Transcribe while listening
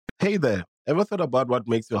Hey there, ever thought about what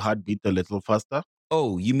makes your heart beat a little faster?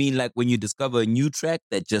 Oh, you mean like when you discover a new track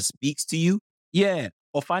that just speaks to you? Yeah,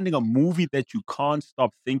 or finding a movie that you can't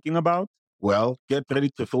stop thinking about. Well, get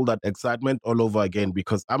ready to feel that excitement all over again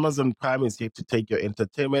because Amazon Prime is here to take your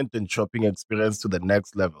entertainment and shopping experience to the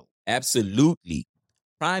next level. Absolutely.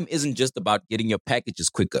 Prime isn't just about getting your packages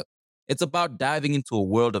quicker. It's about diving into a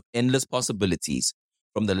world of endless possibilities,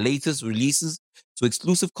 from the latest releases to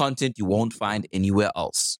exclusive content you won't find anywhere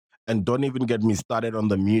else. And don't even get me started on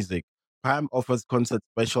the music. Prime offers concert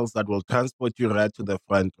specials that will transport you right to the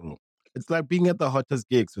front row. It's like being at the hottest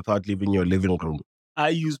gigs without leaving your living room. I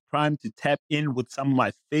use Prime to tap in with some of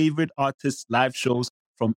my favorite artists' live shows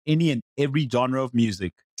from any and every genre of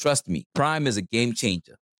music. Trust me, Prime is a game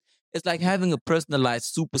changer. It's like having a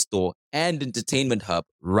personalized superstore and entertainment hub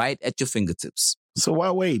right at your fingertips. So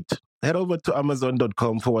why wait? Head over to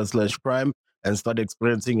amazon.com/prime and start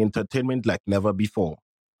experiencing entertainment like never before.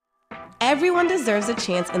 Everyone deserves a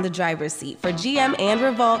chance in the driver's seat. For GM and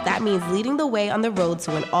Revolt, that means leading the way on the road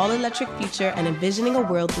to an all-electric future and envisioning a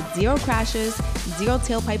world with zero crashes, zero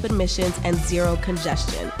tailpipe emissions, and zero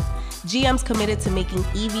congestion. GM's committed to making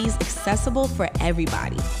EVs accessible for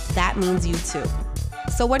everybody. That means you too.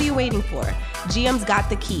 So what are you waiting for? GM's got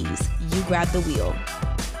the keys. You grab the wheel.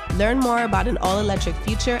 Learn more about an all-electric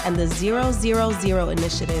future and the 000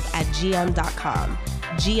 initiative at gm.com.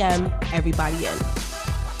 GM, everybody in.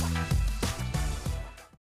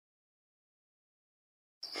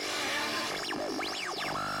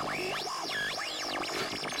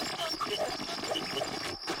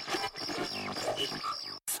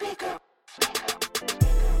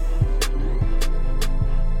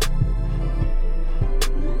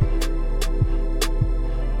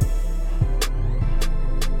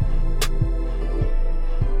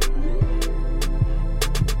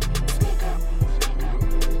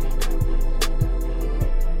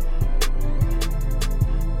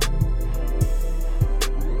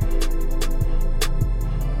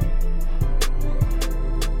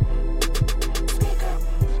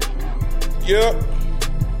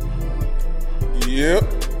 Yep.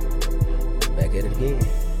 Back at it again.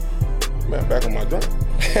 Man, back on my drink.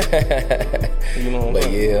 You know what I'm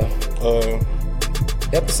saying?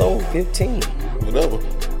 Yeah. Episode 15. Whatever.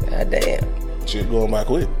 God damn. Shit going by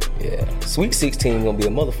quick. Yeah. Sweet 16 gonna be a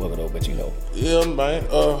motherfucker though, but you know. Yeah, man.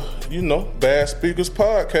 Bad Speakers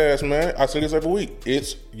Podcast, man. I say this every week.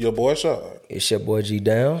 It's your boy Shard. It's your boy G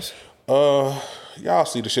Downs. Y'all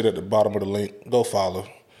see the shit at the bottom of the link. Go follow.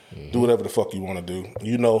 Do whatever the fuck you want to do.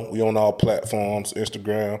 You know, we on all platforms,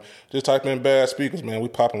 Instagram. Just type in Bad Speakers, man. We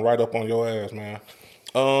popping right up on your ass, man.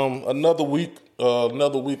 Another week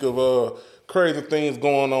of crazy things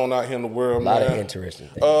going on out here in the world, man. A lot of interesting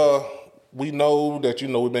things. We know that,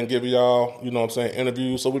 we've been giving y'all,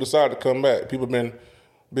 interviews, so we decided to come back. People been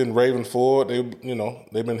raving for it.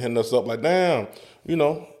 They've been hitting us up like, damn, we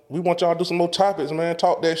want y'all to do some more topics, man.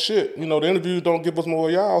 Talk that shit. The interviews don't give us more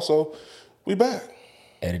of y'all, so we back.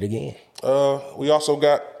 At it again. We also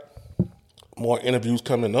got more interviews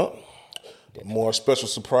coming up. More special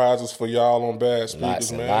surprises for y'all on Bad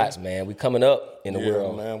Speakers, man. Lots, man. We coming up in the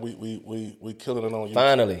world. Man. We killing it on YouTube.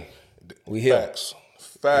 Finally. We here. Facts.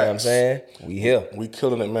 You know what I'm saying? We here. We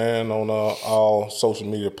killing it, man, on all social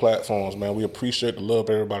media platforms, man. We appreciate the love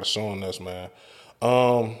everybody showing us, man.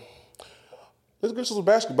 Let's get to some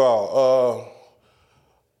basketball.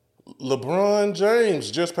 LeBron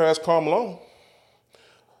James just passed Carmelo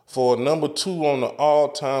for number 2 on the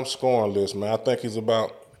all-time scoring list, man. I think he's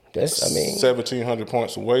about 1,700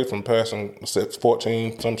 points away from passing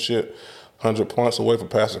 14, some shit, 100 points away from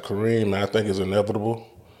passing Kareem, man. I think it's inevitable.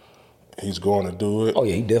 He's going to do it. Oh,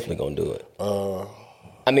 yeah, he definitely going to do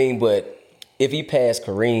it. But if he passed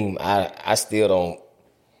Kareem, I still don't,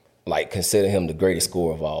 consider him the greatest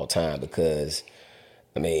scorer of all time because,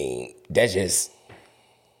 that's just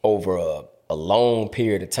over a long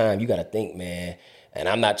period of time. You got to think, man. And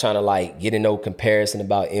I'm not trying to get in no comparison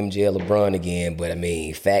about MJ or LeBron again, but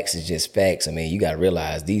facts is just facts. You got to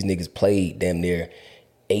realize these niggas played damn near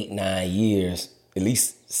 8-9 years, at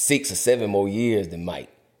least 6 or 7 more years than Mike.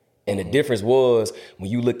 And the difference was when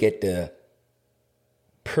you look at the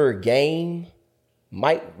per game,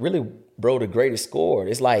 Mike really the greatest scorer.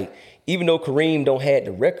 It's even though Kareem don't had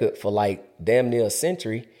the record for damn near a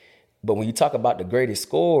century, but when you talk about the greatest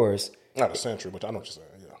scorers, not a century, but I know what you're saying.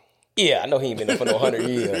 Yeah, I know he ain't been there for no 100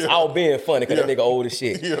 years. I was being funny because that nigga old as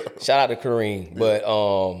shit. Yeah. Shout out to Kareem. But,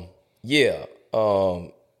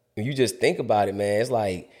 when you just think about it, man, it's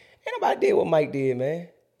ain't nobody did what Mike did, man.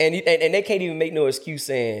 And they can't even make no excuse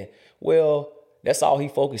saying, well, that's all he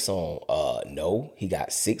focused on. no, he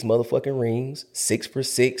got 6 motherfucking rings, 6 for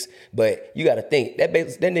 6. But you got to think, that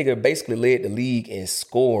nigga basically led the league in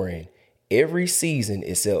scoring every season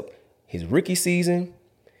except his rookie season,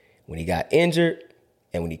 when he got injured,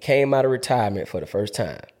 and when he came out of retirement for the first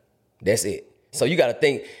time. That's it. So you got to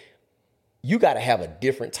think, you got to have a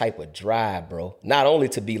different type of drive, bro. Not only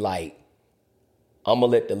to be like, I'm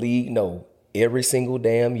going to let the league know every single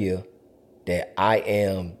damn year that I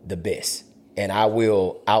am the best and I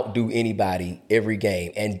will outdo anybody every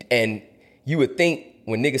game. And you would think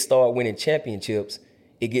when niggas start winning championships,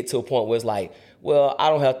 it get to a point where it's like, well, I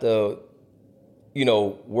don't have to,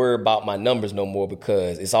 worry about my numbers no more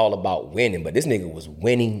because it's all about winning. But this nigga was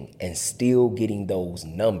winning and still getting those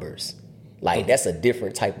numbers. Like, that's a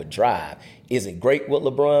different type of drive. Is it great what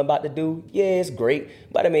LeBron about to do? Yeah, it's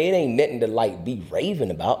great. But, I mean, it ain't nothing to, like, be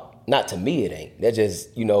raving about. Not to me, it ain't. That's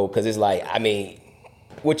just, because it's like, I mean,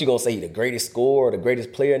 what you gonna say, the greatest scorer, the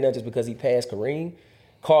greatest player, not just because he passed Kareem?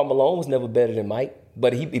 Karl Malone was never better than Mike,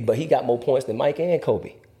 but he got more points than Mike and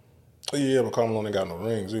Kobe. Yeah, but Karl Malone ain't got no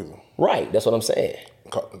rings either. Right, that's what I'm saying.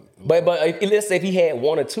 But let's say if he had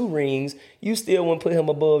 1 or 2 rings, you still wouldn't put him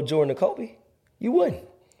above Jordan or Kobe? You wouldn't.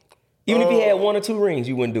 Even if he had 1 or 2 rings,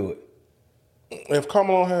 you wouldn't do it. If Karl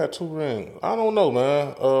Malone had 2 rings, I don't know,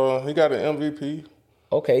 man. He got an MVP.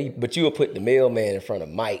 Okay, but you would put the mailman in front of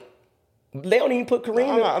Mike. They don't even put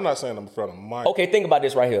Kareem I'm not saying I'm in front of Mike. Okay, think about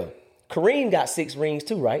this right here. Kareem got 6 rings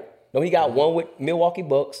too, right? No, he got 1 with Milwaukee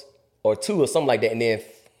Bucks or 2 or something like that. And then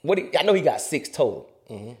I know he got 6 total.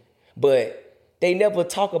 Mm-hmm. But they never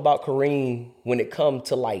talk about Kareem when it comes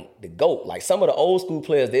to like the GOAT. Like some of the old school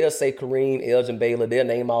players, they'll say Kareem, Elgin Baylor, they'll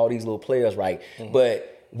name all these little players, right? Mm-hmm.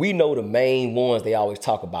 But we know the main ones they always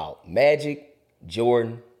talk about: Magic,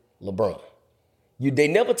 Jordan, LeBron. They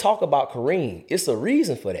never talk about Kareem. It's a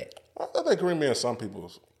reason for that. I think Kareem being some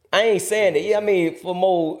people's. I ain't saying that. Yeah, I mean, for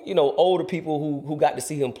more, older people who got to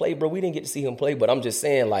see him play, bro, we didn't get to see him play. But I'm just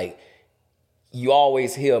saying, like, you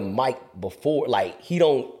always hear Mike before, like, he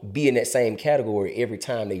don't be in that same category every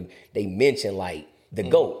time they mention, like, the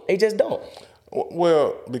GOAT. They just don't.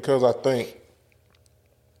 Well, because I think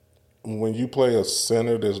when you play a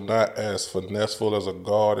center that's not as finesseful as a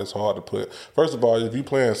guard, it's hard to put. First of all, if you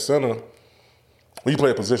play in center, when you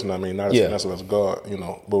play a position, not as finesseful as a guard,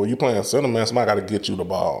 But when you play in center, man, somebody got to get you the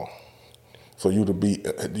ball for you to be,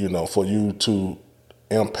 for you to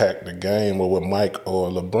impact the game. Or with Mike or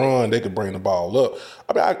LeBron, they could bring the ball up.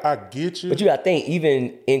 I mean, I get you. But you got to think,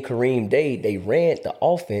 even in Kareem day, they ran the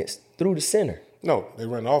offense through the center. No, they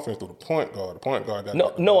ran the offense through the point guard. The point guard got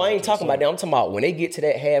I ain't talking about that. I'm talking about when they get to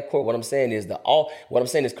that half court. What I'm saying is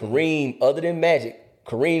Kareem, other than Magic,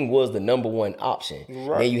 Kareem was the number 1 option.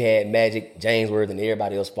 Right. Then you had Magic, James Worth, and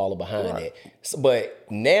everybody else follow behind that. So, but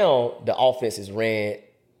now the offense is ran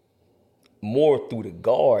more through the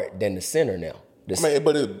guard than the center now.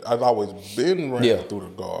 I've always been ran through the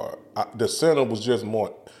guard. The center was just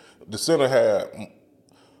more. The center had.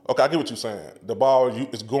 Okay, I get what you're saying. The ball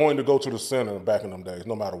is going to go to the center back in them days,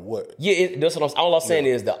 no matter what. Yeah, that's what all I'm saying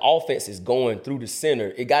is the offense is going through the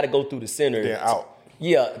center. It got to go through the center. Then out.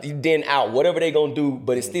 Yeah, then out. Whatever they gonna do,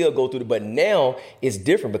 but it still go through. But now it's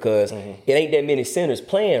different because it ain't that many centers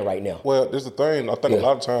playing right now. Well, there's the thing. I think a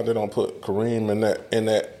lot of times they don't put Kareem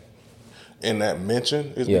in that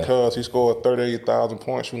mention is because he scored 38,000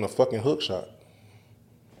 points shooting a fucking hook shot.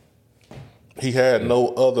 He had no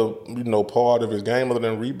other, part of his game other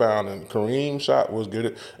than rebounding. Kareem's shot was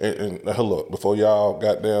good. And look, before y'all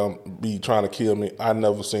goddamn be trying to kill me, I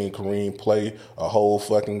never seen Kareem play a whole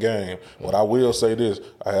fucking game. But I will say this,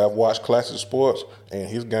 I have watched classic sports, and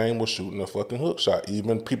his game was shooting a fucking hook shot.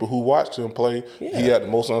 Even people who watched him play, he had the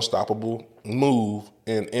most unstoppable move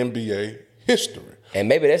in NBA history. And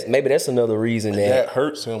maybe that's another reason that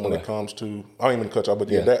hurts him when it comes to, I don't even cut y'all, but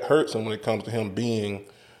that hurts him when it comes to him being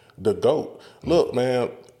the GOAT. Look,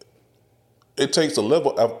 man, it takes a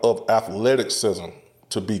level of athleticism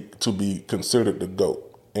to be considered the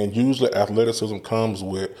GOAT. And usually athleticism comes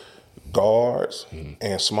with guards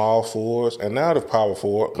and small forwards, and now the power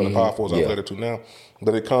forward, because the power forwards are athletic too now,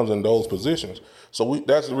 but it comes in those positions. So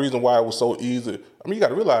that's the reason why it was so easy. I mean, you got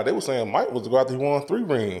to realize they were saying Mike was the guy that he won 3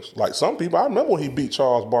 rings. Like some people, I remember when he beat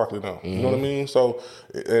Charles Barkley now. You know what I mean? So,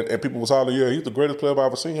 and people was hollering, yeah, he's the greatest player I've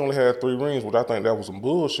ever seen. He only had 3 rings, which I think that was some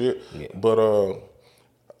bullshit. Yeah. But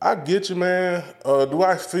I get you, man. Do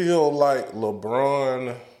I feel like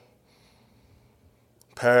LeBron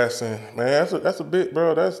passing? Man, that's a big,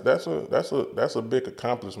 bro. That's a big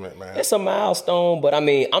accomplishment, man. It's a milestone, but I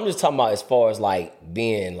mean, I'm just talking about as far as like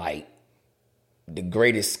being like the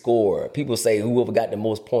greatest scorer. People say whoever got the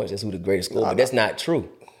most points is who the greatest scorer, but that's not true.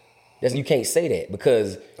 You can't say that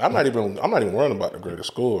because I'm not even worrying about the greatest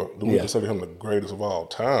scorer. Do we Yeah. consider him the greatest of all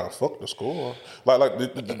time? Fuck the score. Like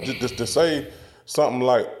just to say something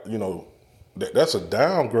like, you know, that's a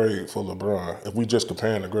downgrade for LeBron if we just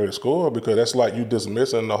comparing the greatest scorer, because that's like you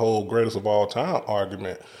dismissing the whole greatest of all time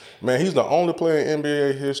argument. Man, he's the only player in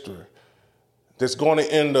NBA history that's going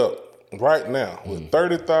to end up right now with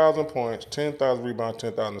 30,000 points, 10,000 rebounds,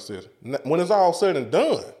 10,000 assists. When it's all said and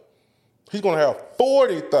done, he's going to have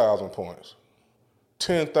 40,000 points,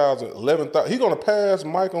 10,000, 11,000. He's going to pass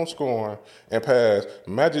Mike on scoring and pass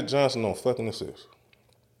Magic Johnson on fucking assists.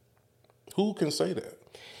 Who can say that?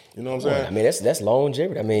 You know what I'm saying? I mean that's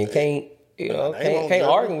longevity. I mean, can't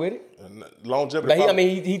argue with it. Longevity. But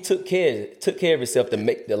he took care of himself to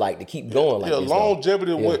make to keep going like this.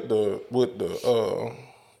 Longevity with the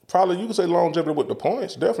probably you could say longevity with the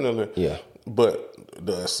points, definitely. Yeah. But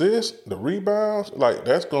the assists, the rebounds, like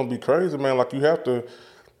that's gonna be crazy, man. Like you have to.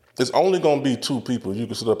 It's only gonna be two people you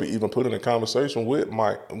can sit up and even put in a conversation with.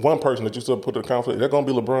 Mike, one person that you sit up and put in a conversation. They're gonna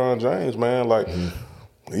be LeBron James, man. Like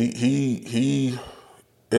he.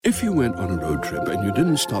 If you went on a road trip and you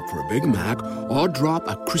didn't stop for a Big Mac or drop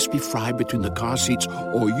a crispy fry between the car seats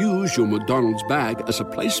or use your McDonald's bag as a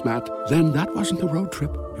placemat, then that wasn't a road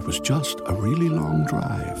trip. It was just a really long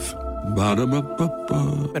drive.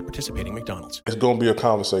 Ba-da-ba-ba-ba. At participating McDonald's. It's gonna be a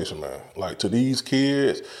conversation, man. Like to these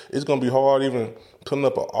kids, it's gonna be hard even putting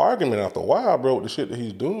up an argument after a while, bro. With the shit that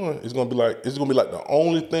he's doing, it's gonna be like the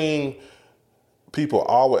only thing people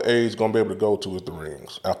our age gonna be able to go to is the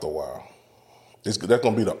rings after a while. That's going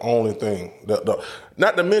to be the only thing.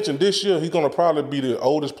 Not to mention this year, he's going to probably be the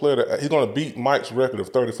oldest player. He's going to beat Mike's record of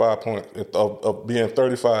 35 points, of being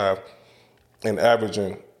 35 and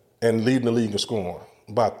averaging and leading the league in scoring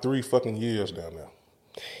by 3 fucking years down there.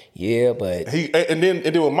 Yeah, but and then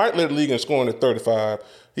when Mike led the league in scoring at 35,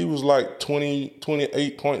 he was like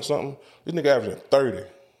 28 points something. This nigga averaging 30.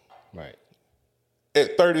 Right.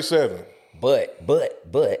 At 37. But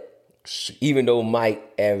even though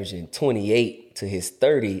Mike averaging 28 to his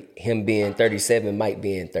 30, him being 37, Mike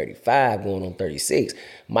being 35, going on 36,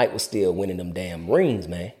 Mike was still winning them damn rings,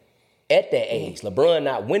 man. At that age. LeBron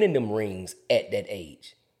not winning them rings at that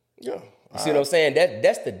age. Yeah. You see what I'm saying?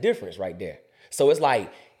 That's the difference right there. So it's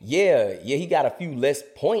like, yeah, he got a few less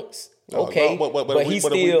points. Okay. But he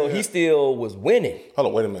still was winning. Hold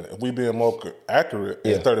on, wait a minute. If we being more accurate,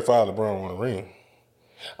 at 35, LeBron won a ring.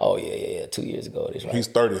 Oh, yeah. 2 years ago. That's right. He's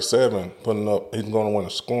 37, putting up, he's going to win a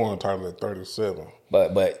scoring title at 37.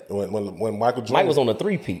 But when Michael Jordan... Mike was on a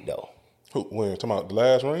three-peat, though. Who, when? Talking about the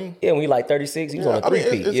last ring? Yeah, when he like 36, he was on a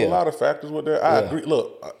three-peat. It's a lot of factors with that. I agree.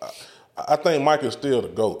 Look, I think Mike is still the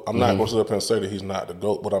GOAT. I'm not going to sit up and say that he's not the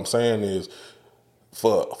GOAT. What I'm saying is,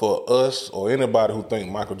 for us or anybody who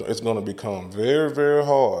think Michael Jordan, it's going to become very, very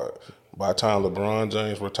hard by the time LeBron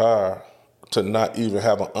James retire to not even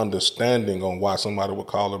have an understanding on why somebody would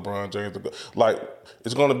call LeBron James the GOAT. Like,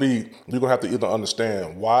 it's going to be, you're going to have to either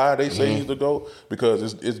understand why they say he's the GOAT,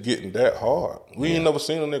 because it's getting that hard. We ain't never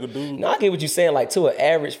seen a nigga do. No, I get what you're saying. Like, to an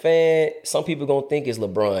average fan, some people going to think it's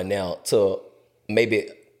LeBron. Now, to maybe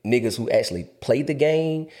niggas who actually play the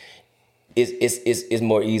game, it's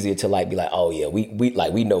more easier to like be like, oh yeah,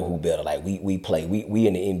 we know who better. Like we play, we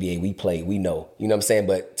in the NBA, we play, we know. You know what I'm saying?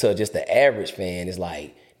 But to just the average fan, it's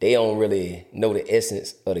like, they don't really know the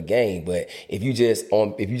essence of the game. But if you just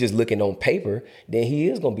looking on paper, then he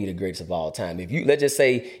is gonna be the greatest of all time. Let's just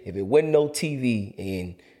say if it wasn't no TV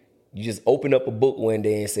and you just open up a book one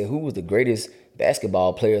day and say who was the greatest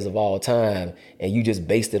basketball players of all time, and you just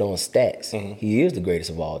based it on stats, he is the greatest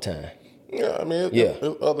of all time. Yeah, I mean,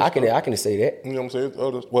 I can say that. You know what I'm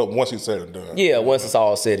saying? Well, once it's said and done. Yeah, once it's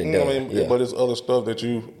all said and done. I mean, but it's other stuff that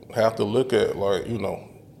you have to look at, like, you know,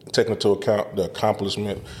 taking into account the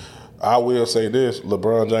accomplishment. I will say this: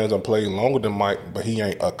 LeBron James done played longer than Mike, but he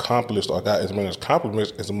ain't accomplished or got as many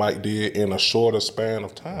accomplishments as Mike did in a shorter span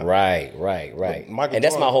of time. Right. And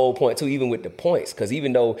that's my whole point too, even with the points, because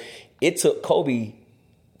even though it took Kobe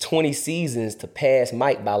 20 seasons to pass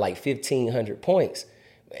Mike by like 1,500 points,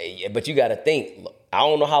 but you got to think. I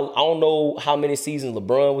don't know how many seasons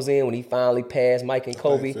LeBron was in when he finally passed Mike and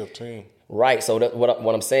Kobe. 15. Right. So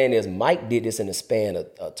what I'm saying is Mike did this in the span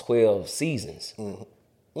of 12 seasons.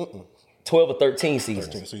 12 or 13 seasons.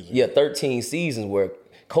 13 seasons. Yeah, 13 seasons where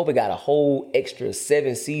Kobe got a whole extra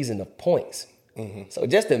 7 seasons of points. So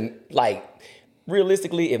just to, like,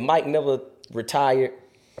 realistically, if Mike never retired,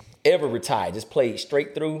 just played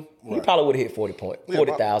straight through, he probably would have hit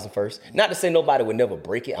 40,000 first. Not to say nobody would never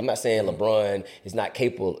break it. I'm not saying LeBron is not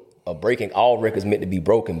capable of breaking all records meant to be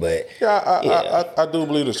broken, but I do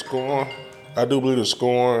believe the scoring.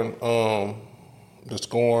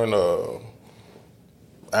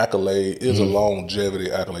 accolade is a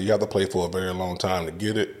longevity accolade. You have to play for a very long time to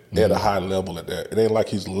get it at a high level at that. It ain't like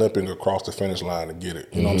he's limping across the finish line to get it.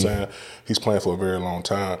 You know what I'm saying? He's playing for a very long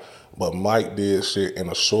time. But Mike did shit in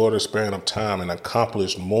a shorter span of time and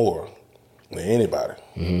accomplished more than anybody.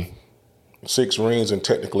 6 rings and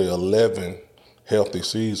technically 11 healthy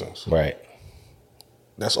seasons. Right.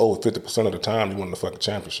 That's over 50% of the time you win the fucking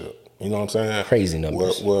championship. You know what I'm saying? Crazy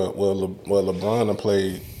numbers. Well, LeBron done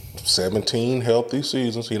played 17 healthy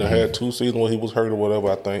seasons. He done had 2 seasons where he was hurt or whatever,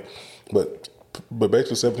 I think. But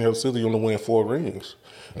basically 17 healthy seasons, you only win 4 rings.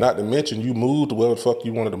 Not to mention you moved to wherever the fuck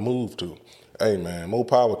you wanted to move to. Hey, man, more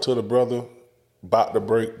power to the brother. About to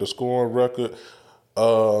break the scoring record.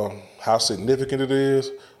 How significant it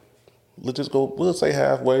is. Let's just go, we'll say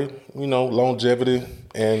halfway, you know, longevity.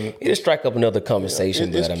 And it'll strike up another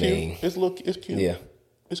conversation, it's but cute. I mean. It's cute. Yeah.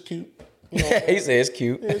 It's cute. You know He said it's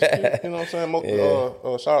cute. it's cute. You know what I'm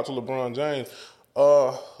saying? Shout out to LeBron James.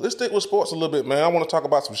 Let's stick with sports a little bit, man. I want to talk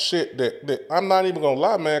about some shit that I'm not even going to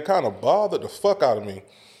lie, man, kind of bothered the fuck out of me.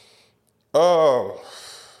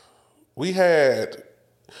 We had,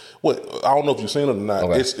 I don't know if you've seen it or not.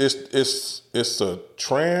 Okay. It's a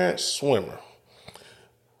trans swimmer.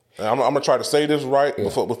 And I'm gonna try to say this right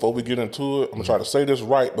before we get into it. I'm gonna try to say this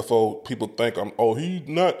right before people think he's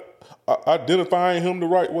not identifying him the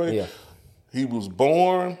right way. Yeah. He was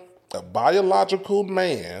born a biological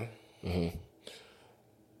man,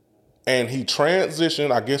 and he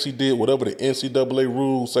transitioned. I guess he did whatever the NCAA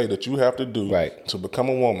rules say that you have to do to become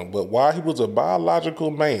a woman. But while he was a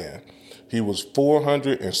biological man, he was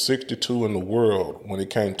 462 in the world when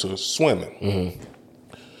it came to swimming.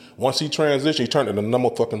 Once he transitioned, he turned into number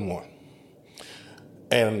fucking 1.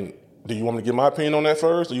 And do you want me to give my opinion on that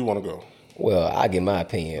first, or you want to go? Well, I give my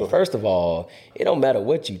opinion. First of all, it don't matter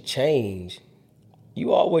what you change.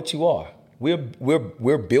 You are what you are. We're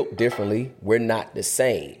built differently. We're not the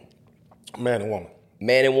same. Man and woman.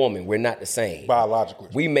 Man and woman, we're not the same. Biologically.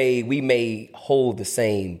 We may hold the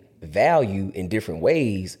same value in different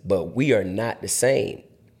ways, but we are not the same.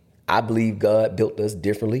 I believe God built us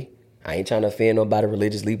differently. I ain't trying to offend nobody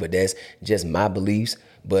religiously, but that's just my beliefs.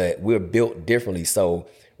 But we're built differently. So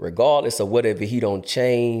regardless of whatever he don't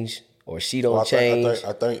change or she don't change.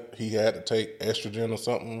 I think he had to take estrogen or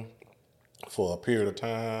something for a period of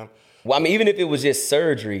time. Well, I mean, even if it was just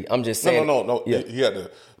surgery, I'm just saying. No. Yeah. He had to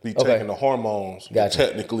be taking the hormones to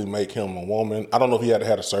technically make him a woman. I don't know if he had to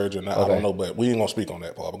have a surgery or not. I don't know, but we ain't going to speak on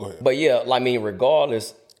that part. But go ahead. But yeah, I mean,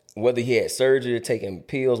 regardless, whether he had surgery, taking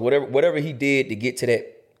pills, whatever he did to get to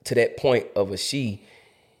that point of a she,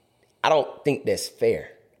 I don't think that's fair.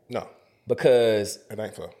 No. Because it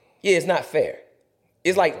ain't fair. Yeah, it's not fair.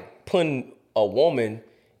 It's like putting a woman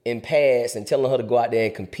in pads and telling her to go out there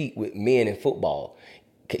and compete with men in football.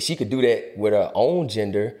 She could do that with her own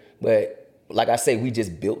gender, but like I say, we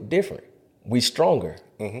just built different. We stronger.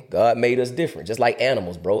 God made us different, just like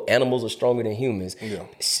animals, bro. Animals are stronger than humans. Yeah.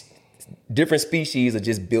 Different species are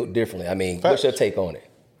just built differently. I mean, what's your take on it?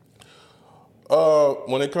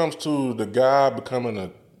 When it comes to the guy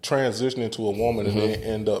becoming transitioning to a woman and then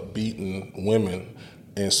end up beating women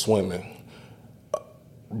in swimming,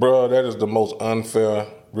 bro, that is the most unfair,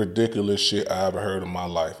 ridiculous shit I ever heard in my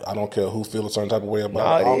life. I don't care who feels a certain type of way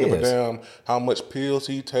about it. I don't give a damn how much pills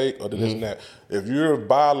he take or this and that. If you're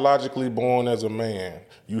biologically born as a man,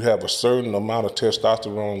 you have a certain amount of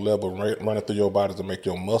testosterone level running through your body to make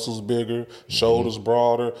your muscles bigger, shoulders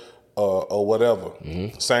broader, or whatever.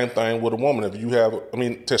 Same thing with a woman. If you have,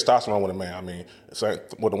 testosterone with a man,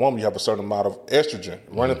 with a woman, you have a certain amount of estrogen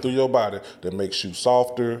running through your body that makes you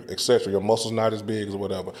softer, etc. Your muscles not as big as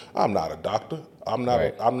whatever. I'm not a doctor. I'm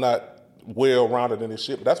not well-rounded in this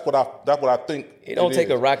shit, but that's what I think. It don't take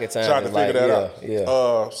a rocket scientist trying to figure that out.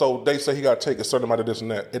 Yeah. So they say he got to take a certain amount of this and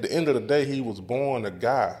that. At the end of the day, he was born a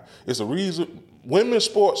guy. It's a reason women's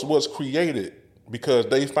sports was created because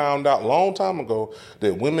they found out a long time ago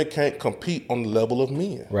that women can't compete on the level of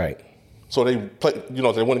men. Right. So they play, they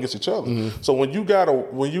went against each other. So when you got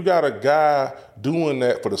a guy doing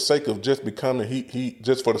that for the sake of just becoming he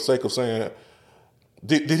just for the sake of saying,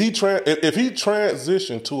 if he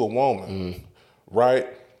transitioned to a woman, right?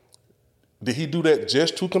 Did he do that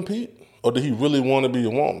just to compete, or did he really want to be a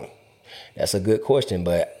woman? That's a good question,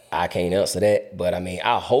 but I can't answer that. But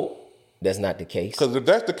I hope that's not the case. Because if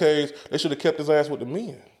that's the case, they should have kept his ass with the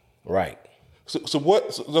men. Right. So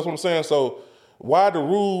that's what I'm saying. So why the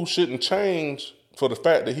rules shouldn't change for the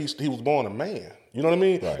fact that he was born a man? You know what I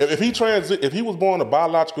mean? Right. If he was born a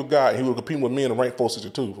biological guy and he was competing with men in rank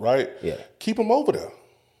 462, right? Yeah. Keep him over there.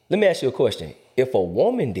 Let me ask you a question. If a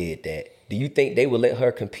woman did that, do you think they would let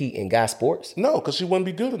her compete in guy sports? No, because she wouldn't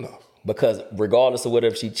be good enough. Because regardless of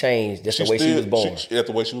whatever she changed, that's the way she was born. That's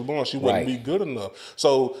the way she was born. She wouldn't be good enough.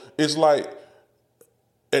 So it's like,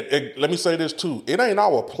 let me say this too. It ain't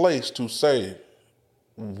our place to say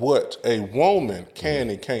what a woman can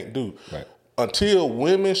and can't do. Right. Until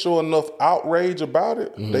women show enough outrage about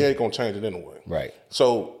it, they ain't gonna change it anyway. Right.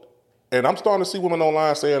 So, and I'm starting to see women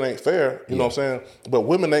online say it ain't fair, you know what I'm saying? But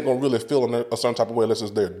women ain't gonna really feel in a certain type of way unless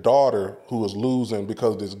it's their daughter who is losing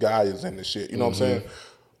because this guy is in this shit, you know what I'm saying?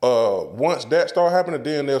 Once that start happening,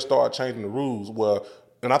 then they'll start changing the rules. Well,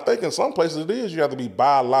 and I think in some places it is, you have to be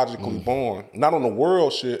biologically born. Not on the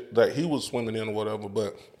world shit that he was swimming in or whatever,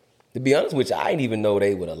 but... To be honest with you, I didn't even know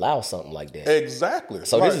they would allow something like that. Exactly.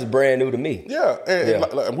 So this is brand new to me. Yeah,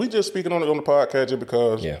 and we just speaking on it on the podcast just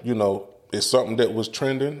because, you know, it's something that was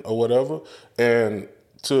trending or whatever. And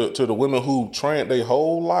to the women who trained their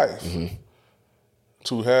whole life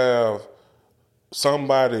to have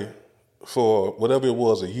somebody for whatever it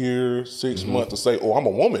was, a year, 6 months, to say, oh, I'm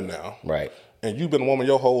a woman now. Right. And you've been a woman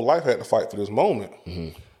your whole life, had to fight for this moment.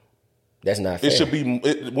 That's not fair. It should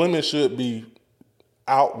be, women should be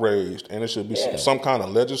outraged, and it should be some kind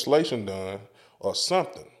of legislation done or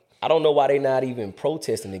something. I don't know why they not even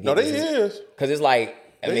protesting against it. No, they is. Because it's like,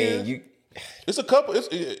 you... It's a couple.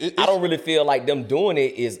 I don't really feel like them doing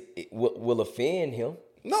it will offend him.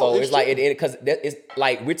 No, so it's like because it's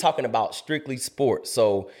like we're talking about strictly sports.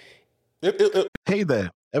 So, hey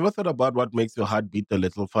there, ever thought about what makes your heart beat a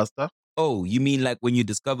little faster? Oh, you mean like when you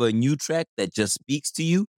discover a new track that just speaks to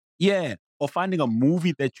you? Yeah, or finding a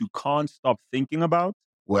movie that you can't stop thinking about?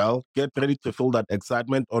 Well, get ready to feel that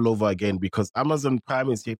excitement all over again because Amazon Prime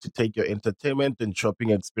is here to take your entertainment and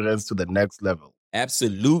shopping experience to the next level.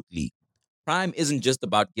 Absolutely. Prime isn't just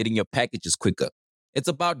about getting your packages quicker. It's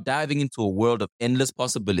about diving into a world of endless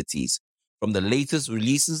possibilities, from the latest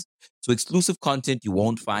releases to exclusive content you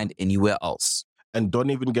won't find anywhere else. And don't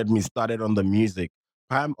even get me started on the music.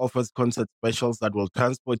 Prime offers concert specials that will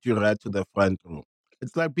transport you right to the front row.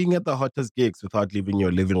 It's like being at the hottest gigs without leaving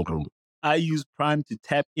your living room. I use Prime to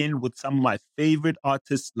tap in with some of my favorite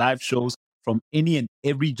artists' live shows from any and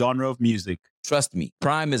every genre of music. Trust me,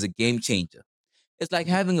 Prime is a game changer. It's like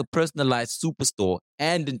having a personalized superstore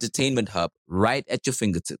and entertainment hub right at your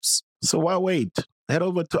fingertips. So why wait? Head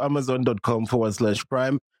over to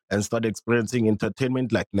amazon.com/Prime and start experiencing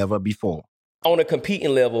entertainment like never before. On a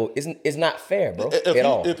competing level, it's not fair, bro, at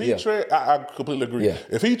all. I completely agree. Yeah.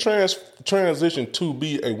 If he transitioned to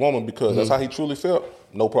be a woman because that's how he truly felt,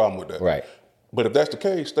 no problem with that. Right. But if that's the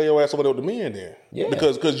case, stay your ass over there with the men then. Yeah.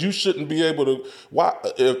 Because you shouldn't be able to. Why?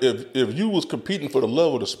 If you was competing for the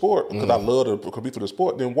love of the sport, because I love to compete for the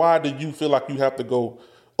sport, then why do you feel like you have to go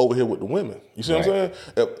over here with the women? You see what I'm saying?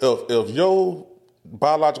 If your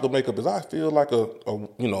biological makeup is, I feel like a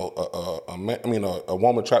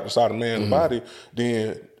woman trapped inside a man's body,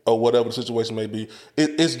 then or whatever the situation may be,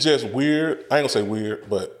 it's just weird. I ain't gonna say weird,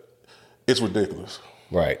 but it's ridiculous.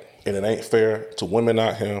 Right. And it ain't fair to women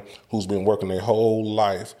out here who's been working their whole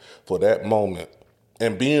life for that moment.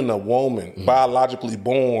 And being a woman, biologically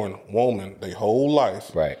born woman, their whole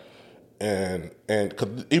life. Right. And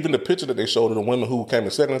cause even the picture that they showed of the women who came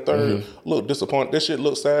in second and third look disappointed. This shit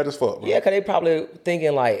looks sad as fuck, bro. Yeah, because they probably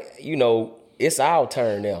thinking like, it's our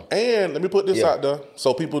turn now. And let me put this out there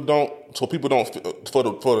so people don't for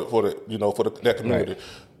that community. Right.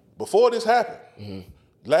 Before this happened,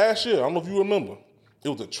 last year, I don't know if you remember, it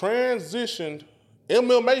was a transitioned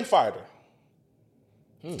MMA fighter.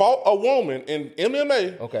 Fought a woman in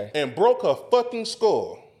MMA and broke her fucking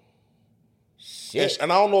skull. Shit.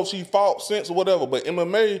 And I don't know if she fought since or whatever, but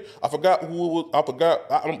MMA, I forgot who it was. We're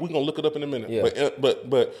going to look it up in a minute. Yeah.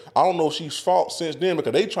 But I don't know if she's fought since then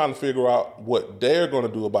because they trying to figure out what they're going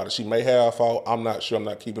to do about it. She may have fought. I'm not sure. I'm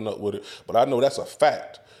not keeping up with it. But I know that's a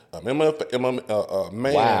fact. A man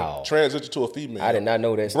transitioned to a female. I did not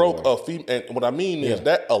know that. Broke a female. And what I mean is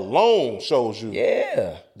that alone shows you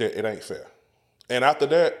that it ain't fair. And after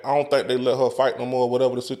that, I don't think they let her fight no more,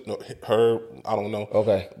 whatever her, I don't know.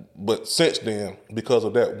 Okay. But since then, because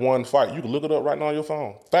of that one fight, you can look it up right now on your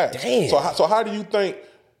phone. Facts. Damn. So how do you think,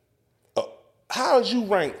 how is you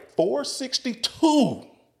ranked 462?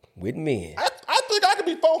 With men. I think I could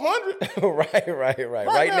be 400. Right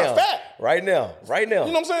now. Fact. Right now. You know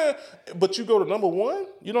what I'm saying? But you go to number one,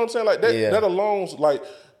 you know what I'm saying? Like that, that alone's like,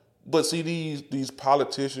 but see these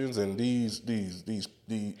politicians and the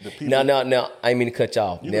people. Now, I didn't mean to cut you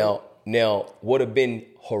off. Now, what have been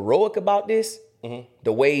heroic about this?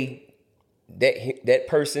 The way that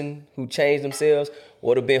person who changed themselves,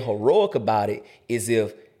 what have been heroic about it is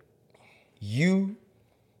if you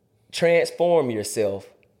transform yourself,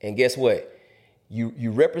 and guess what?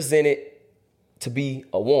 You represent it to be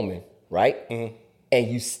a woman, right? and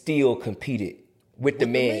you still competed with the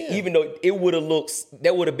man, even though it would have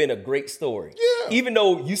that would have been a great story. Yeah. Even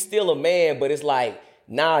though you still a man, but it's like,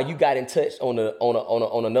 now you got in touch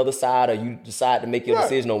on another side, or you decide to make your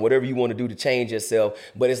decision on whatever you want to do to change yourself.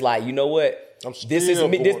 But it's like, you know what? This is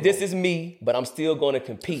me. This is me, but I'm still going to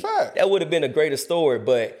compete. Fact. That would have been a greater story.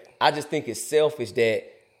 But I just think it's selfish that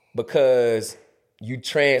because you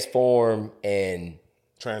transform and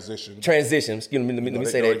transition. Excuse me. Let me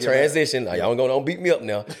say that. Transition. Like, y'all don't beat me up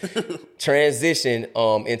now. Transition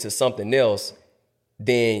into something else.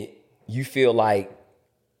 Then you feel like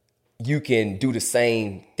you can do the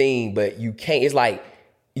same thing, but you can't. It's like,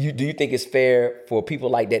 do you think it's fair for people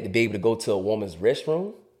like that to be able to go to a woman's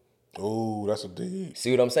restroom? Oh, that's a dig.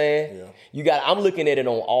 See what I'm saying? Yeah. I'm looking at it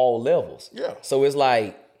on all levels. Yeah. So it's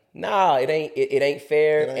like, nah, it ain't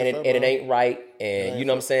fair, and it ain't right. And you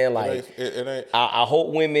know what I'm saying? Like, it ain't. I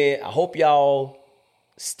hope y'all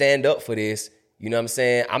stand up for this. You know what I'm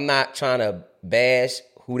saying? I'm not trying to bash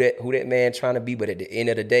who that man trying to be, but at the end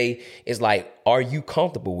of the day, it's like, are you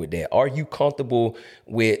comfortable with that? Are you comfortable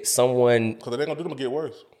with someone? Because they're gonna do them get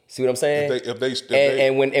worse. See what I'm saying? If they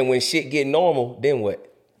when shit get normal, then what?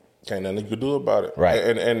 Can't nothing you can do about it. Right.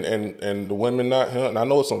 And the women out here, and I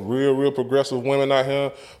know some real progressive women out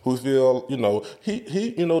here who feel, he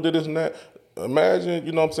did this and that. Imagine,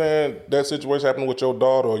 you know what I'm saying, that situation happening with your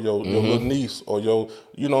daughter or your little niece or your,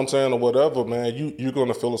 you know what I'm saying, or whatever, man, you're going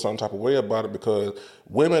to feel a certain type of way about it, because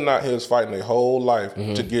women out here is fighting their whole life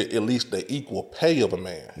to get at least the equal pay of a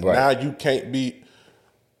man. Right. Now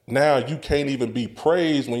you can't even be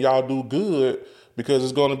praised when y'all do good, because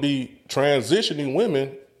it's going to be transitioning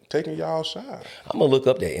women taking y'all shine. I'm gonna look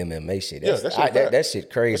up that MMA shit. That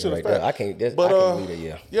shit crazy right there. I can't believe it.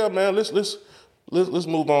 Yeah. Yeah, man. Let's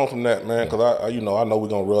move on from that, man. Because I know we're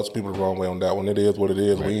gonna rub some people the wrong way on that one. It is what it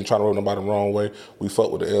is. Right. We ain't trying to rub nobody the wrong way. We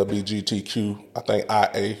fuck with the LGBTQ, I think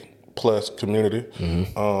IA plus community.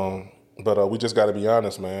 But we just got to be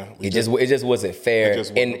honest, man. It just wasn't fair.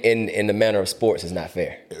 In the manner of sports, it's not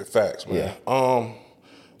fair. Facts, man. Yeah.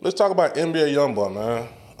 Let's talk about NBA YoungBoy,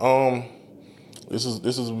 man. This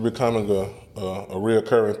is becoming a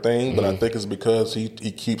reoccurring thing, but I think it's because he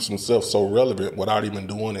keeps himself so relevant without even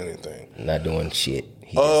doing anything. Not doing shit.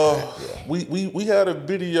 We had a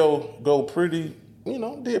video go pretty,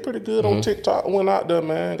 did pretty good on TikTok. Went out there,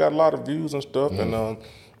 man, got a lot of views and stuff. And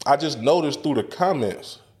I just noticed through the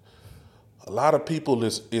comments, a lot of people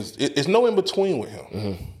it's no in between with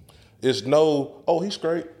him. It's no, oh, he's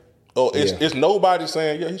straight. Or it's nobody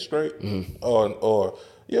saying, yeah, he's straight. Or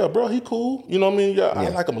yeah, bro, he cool. You know what I mean? Yeah, I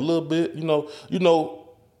like him a little bit.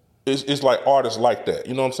 It's like artists like that.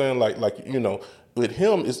 You know what I'm saying? Like with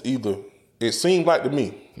him, it's either, it seems like to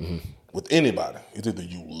me, with anybody, it's either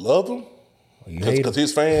you love him, because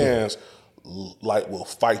his fans will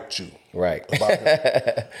fight you, right, about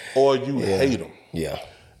him, or you hate him. Yeah.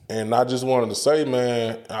 And I just wanted to say,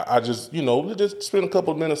 man, I just just spend a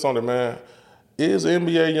couple of minutes on it, man. Is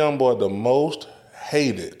NBA YoungBoy the most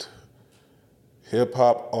hated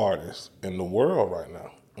hip-hop artist in the world right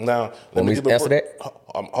now? Now, let me answer that.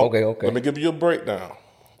 Okay. Let me give you a breakdown.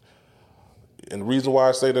 And the reason why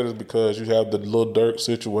I say that is because you have the Lil Durk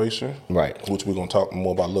situation, right? Which we're gonna talk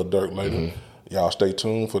more about Lil Durk later. Y'all stay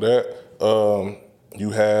tuned for that. You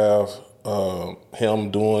have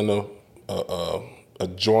him doing a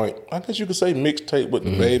joint, I guess you could say mixtape with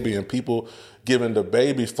the Baby, and people giving the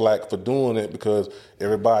Baby flack for doing it because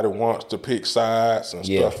everybody wants to pick sides and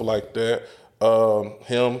stuff like that.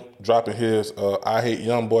 Him dropping his I Hate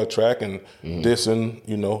YoungBoy track and dissing,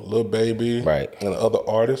 Lil Baby and other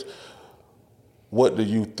artists. What do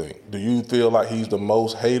you think? Do you feel like he's the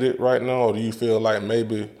most hated right now, or do you feel like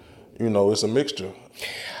maybe, it's a mixture?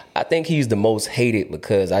 I think he's the most hated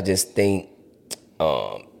because I just think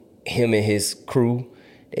him and his crew,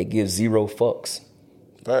 they give zero fucks.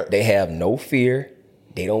 Fact. They have no fear.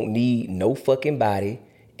 They don't need no fucking body.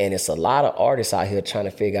 And it's a lot of artists out here trying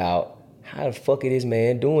to figure out how the fuck is this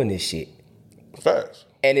man doing this shit. Facts.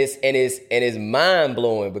 And it's mind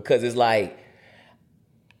blowing because it's like,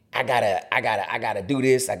 I gotta do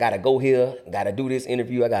this. I gotta go here. I gotta do this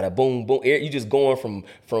interview. I gotta boom. You just going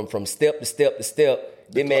from step to step to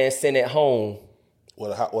step. This man sitting at home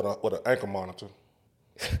with an ankle monitor,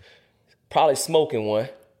 probably smoking one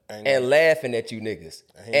and laughing at you niggas.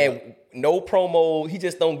 And no promo. He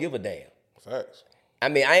just don't give a damn. Facts. I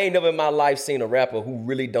mean, I ain't never in my life seen a rapper who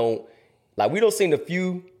really don't, like, we don't seen a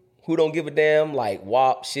few who don't give a damn, like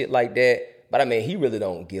WAP, shit like that. But I mean, he really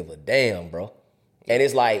don't give a damn, bro. And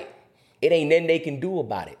it's like, it ain't nothing they can do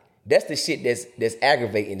about it. That's the shit that's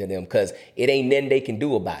aggravating to them, because it ain't nothing they can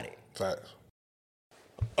do about it. Facts.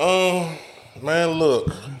 Man,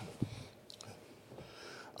 look.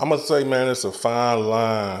 I'm gonna say, man, it's a fine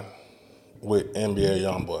line with NBA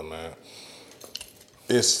YoungBoy, man.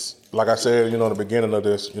 It's like I said, in the beginning of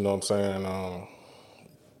this, you know what I'm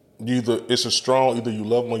saying? It's a strong, either you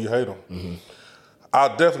love him or you hate him. Mm-hmm.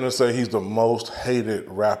 I'll definitely say he's the most hated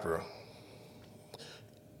rapper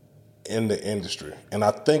in the industry. And I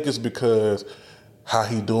think it's because how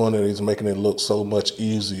he doing it, he's making it look so much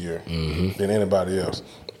easier than anybody else.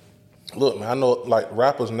 Look, man, I know like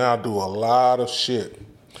rappers now do a lot of shit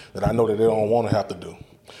that I know that they don't want to have to do.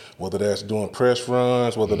 Whether that's doing press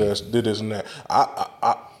runs, whether that's this and that.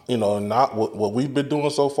 Not what we've been doing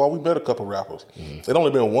so far, we met a couple rappers. There's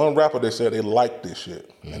only been one rapper that said they liked this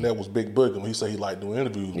shit, and that was Big Boogie. He said he liked doing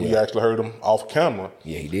interviews. Yeah. We actually heard him off camera.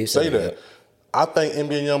 Yeah, he did say that. I think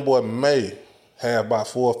NBA YoungBoy may have about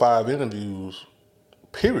 4 or 5 interviews,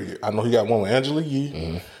 period. I know he got one with Angela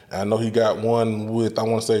Yee. I know he got one with, I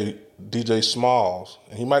want to say, DJ Smalls.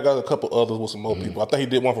 And he might got a couple others with some more people. I think he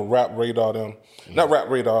did one for Rap Radar them. Not Rap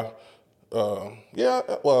Radar.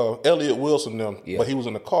 Elliot Wilson them, but he was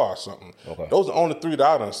in the car or something. Okay. Those are the only 3 that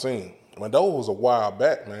I done seen. I mean, those was a while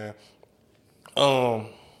back, man.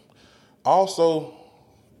 Also,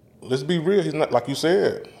 let's be real. He's not, like you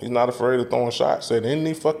said, he's not afraid of throwing shots at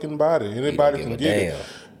any fucking body. Anybody can get it.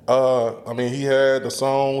 He had the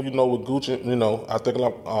song, with Gucci. I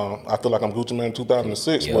feel like I'm Gucci Man in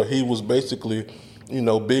 2006, where he was basically,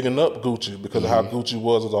 bigging up Gucci because of how Gucci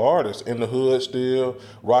was as an artist in the hood, still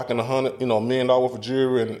rocking $100 million for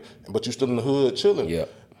jewelry, but you still in the hood chilling. Yeah.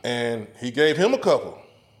 And he gave him a couple.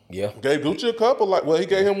 Yeah. Gave Gucci a couple. He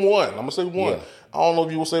gave him one. I'm gonna say one. Yeah. I don't know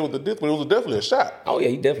if you would say with the diff, but it was definitely a shot. Oh yeah,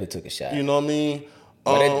 he definitely took a shot. You know what I mean?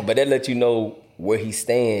 But that lets you know where he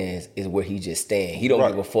stands is where he just stands. He don't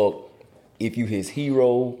give a fuck if you his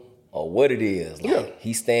hero or what it is.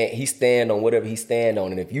 He stand on whatever he stand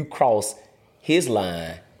on, and if you cross his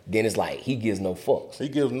line, then it's like he gives no fucks. He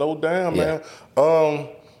gives no damn, man. I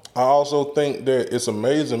also think that it's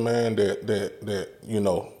amazing, man,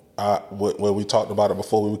 that where we talked about it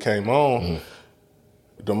before we came on,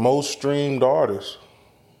 the most streamed artist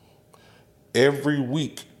every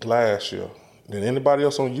week last year than anybody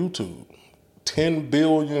else on YouTube. 10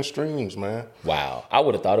 billion streams, man. Wow. I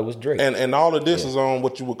would have thought it was Drake. And all of this is on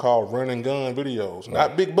what you would call run and gun videos.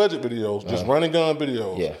 Not big budget videos, just run and gun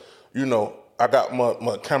videos. Yeah. I got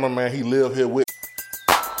my cameraman, he live here with.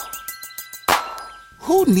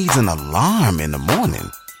 Who needs an alarm in the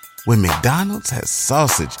morning when McDonald's has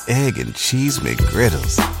sausage, egg, and cheese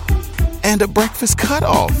McGriddles and a breakfast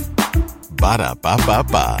cutoff?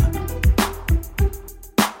 Ba-da-ba-ba-ba.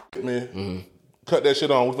 Man, cut that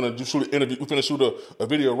shit on. We're finna shoot an interview. We're finna shoot a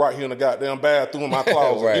video right here in the goddamn bathroom in my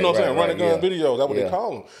closet. You know what I'm saying? Running gun videos. That's what they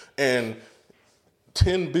call them. And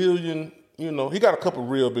 10 billion, he got a couple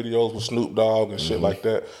real videos with Snoop Dogg and shit like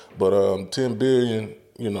that. But 10 billion,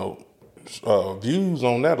 views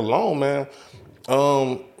on that alone, man.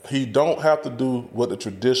 He don't have to do what the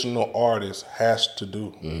traditional artist has to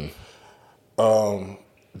do.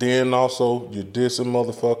 Then also, you're dissing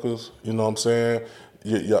motherfuckers. You know what I'm saying?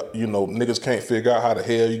 Niggas can't figure out how the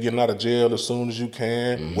hell you getting out of jail as soon as you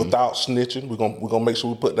can without snitching. We're gonna make sure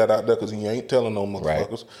we put that out there because he ain't telling no motherfuckers.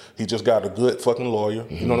 Right. He just got a good fucking lawyer.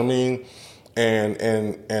 You know what I mean?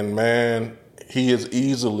 And man, he is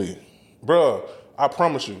easily, bruh, I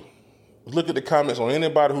promise you, look at the comments on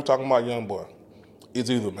anybody who talking about YoungBoy. It's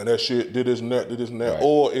either, man, that shit did this and that,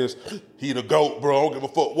 or it's he the GOAT, bro. I don't give a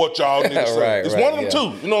fuck what y'all niggas say. It's one of them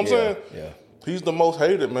two. You know what I'm saying? Yeah. He's the most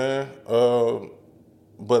hated, man.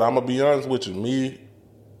 But I'm gonna be honest with you, me,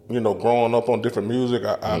 growing up on different music,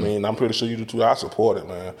 I mean, I'm pretty sure you do too. I support it,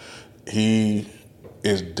 man. He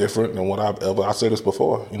is different than what I said this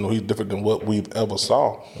before. He's different than what we've ever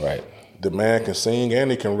saw. Right. The man can sing and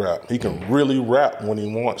he can rap. He can really rap when he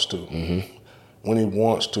wants to. When he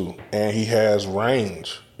wants to. And he has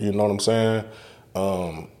range. You know what I'm saying?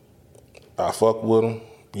 I fuck with him.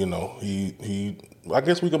 He I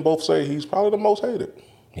guess we can both say he's probably the most hated.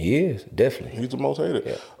 He is, definitely. He's the most hated.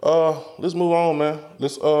 Yeah. Let's move on, man.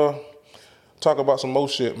 Let's talk about some more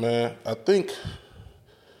shit, man. I think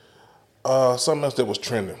something else that was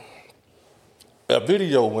trending. A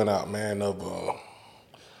video went out, man, of a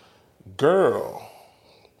girl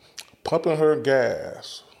pumping her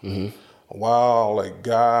gas while a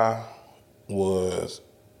guy was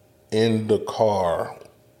in the car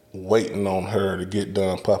waiting on her to get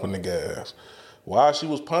done pumping the gas. While she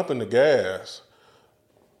was pumping the gas,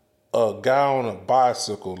 a guy on a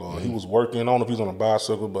bicycle, he was working, I don't know if he was on a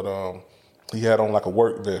bicycle, but he had on like a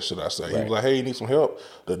work vest, should I say. Right. He was like, hey, you need some help?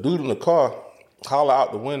 The dude in the car holler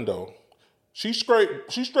out the window, she straight,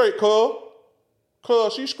 cuz she straight.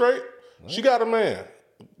 Right. She got a man.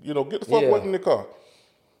 Get the fuck away from the car.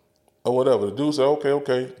 or whatever. The dude said,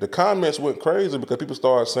 okay. The comments went crazy because people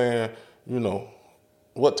started saying, you know,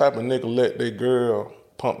 what type of nigga let their girl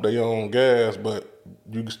pump their own gas, but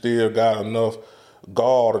you still got enough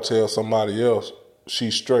gall to tell somebody else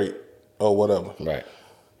she's straight or whatever. Right.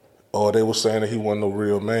 Or they were saying that he wasn't no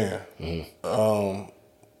real man.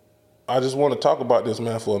 I just want to talk about this,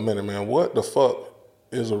 man, for a minute, man. What the fuck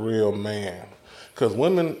is a real man? Because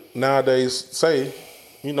women nowadays say,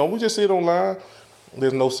 you know, we just see it online,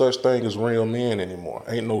 there's no such thing as real men anymore.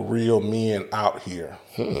 Ain't no real men out here.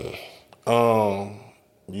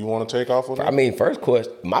 You want to take off on that? I mean,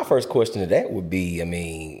 my first question to that would be, I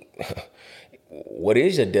mean, what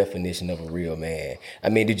is your definition of a real man? I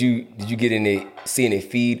mean, did you see any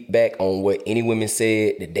feedback on what any women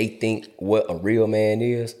said that they think what a real man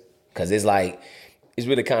is? Because it's like, it's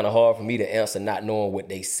really kind of hard for me to answer not knowing what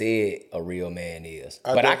they said a real man is.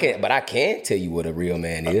 But I can tell you what a real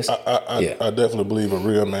man is. I definitely believe a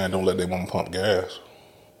real man don't let their woman pump gas.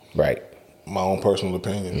 Right. My own personal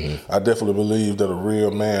opinion. I definitely believe that a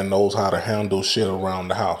real man knows how to handle shit around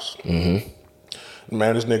the house. Man,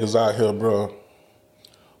 there's niggas out here, bro,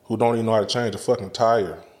 who don't even know how to change a fucking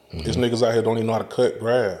tire. There's niggas out here don't even know how to cut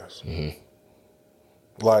grass.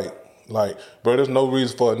 Like, bro, there's no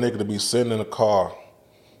reason for a nigga to be sitting in a car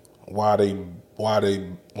while they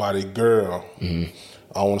girl, I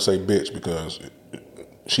don't want to say bitch because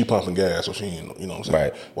she pumping gas, so she ain't, you know what I'm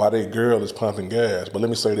saying? Right. While they girl is pumping gas. But let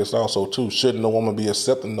me say this also too, shouldn't no woman be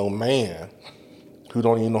accepting no man who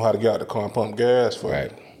don't even know how to get out the car and pump gas for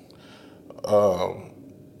Right. you?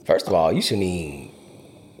 First of all, you shouldn't even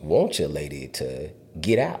want your lady to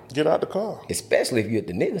get out. Get out the car. Especially if you're at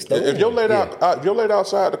the nigga store. If your lady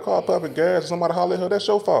outside the car pumping gas and somebody holler at her, that's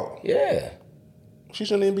your fault. Yeah. She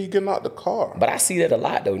shouldn't even be getting out the car. But I see that a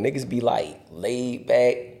lot though. Niggas be like laid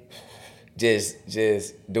back, just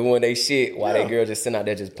doing they shit while they girl just sitting out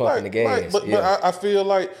there just pumping the gas. But I feel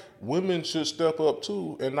like women should step up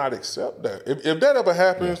too and not accept that. If that ever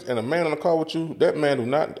happens and a man in the car with you, that man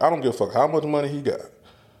I don't give a fuck how much money he got.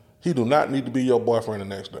 He do not need to be your boyfriend the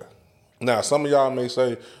next day. Now, some of y'all may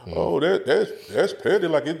say, oh, that's petty.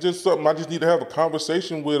 Like, it's just something I just need to have a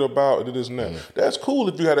conversation with about this and that. That's cool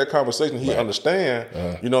if you had that conversation and he understand,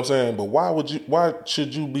 you know what I'm saying? But why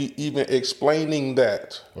should you be even explaining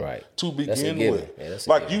that to begin with? Yeah,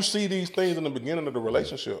 like, you see these things in the beginning of the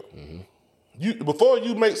relationship. Before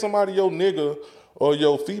you make somebody your nigga or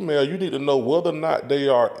your female, you need to know whether or not they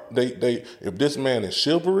if this man is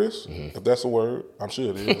chivalrous, if that's a word, I'm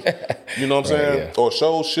sure it is. You know what I'm saying? Yeah. Or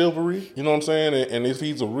shows chivalry, you know what I'm saying? And if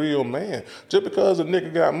he's a real man. Just because a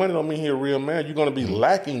nigga got money don't mean he a real man. You're gonna be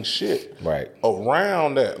lacking shit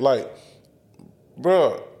around that. Like,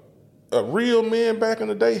 bruh, a real man back in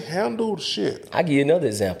the day handled shit. I'll give you another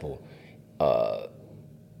example.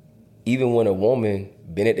 Even when a woman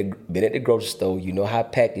been at the grocery store, you know how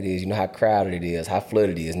packed it is, you know how crowded it is, how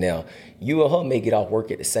flooded it is. Now, you and her may get off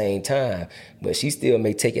work at the same time, but she still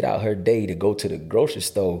may take it out her day to go to the grocery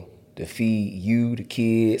store to feed you, the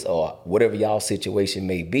kids, or whatever y'all situation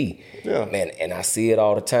may be. Yeah. Man, and I see it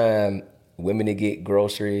all the time. Women that get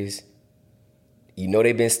groceries, you know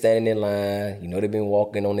they've been standing in line, you know they've been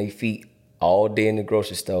walking on their feet all day in the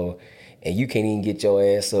grocery store, and you can't even get your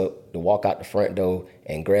ass up to walk out the front door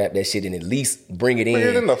and grab that shit and at least bring it in. Bring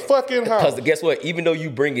it in the fucking house. Because guess what? Even though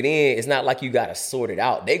you bring it in, it's not like you got to sort it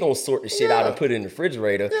out. They gonna sort the shit out and put it in the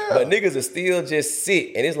refrigerator. Yeah. But niggas will still just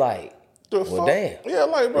sit. And it's like, damn. Yeah,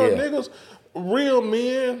 like, bro, niggas, real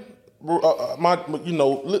men,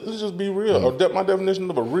 let's just be real. My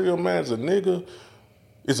definition of a real man is a nigga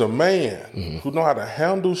is a man who know how to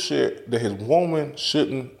handle shit that his woman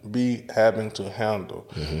shouldn't be having to handle.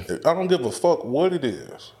 I don't give a fuck what it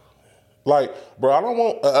is. Like, bro, I don't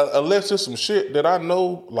want, unless it's some shit that I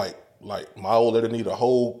know, like my old lady need a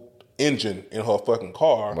whole engine in her fucking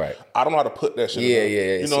car. Right. I don't know how to put that shit in.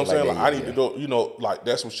 Yeah. You know what I'm saying? Like, I need to go, like,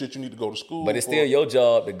 that's some shit you need to go to school But it's still your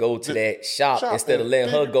job to go to that shop instead of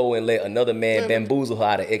letting her go and let another man bamboozle her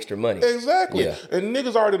out of extra money. Exactly. Yeah. And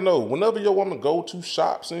niggas already know, whenever your woman go to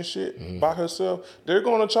shops and shit by herself, they're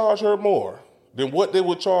going to charge her more than what they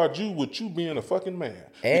would charge you with you being a fucking man.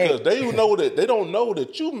 Because they don't know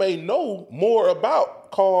that you may know more about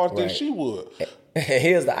cars than she would. And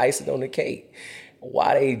here's the icing on the cake.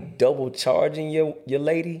 Why they double charging your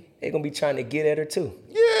lady? They gonna be trying to get at her too.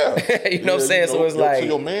 Yeah. You know what I'm saying? So it's like, so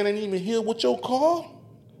your man ain't even here with your car?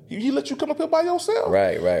 He let you come up here by yourself?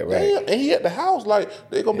 Right. Damn. And he at the house, like,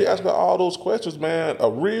 they gonna be asking all those questions, man. A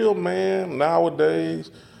real man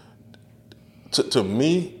nowadays, to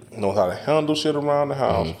me, know how to handle shit around the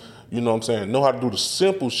house. You know what I'm saying? Know how to do the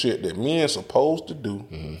simple shit that men supposed to do.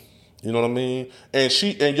 You know what I mean?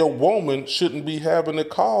 And your woman shouldn't be having to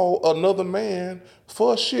call another man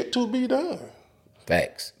for shit to be done.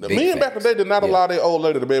 Facts. The men back in the day did not allow their old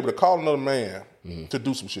lady to be able to call another man to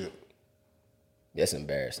do some shit. That's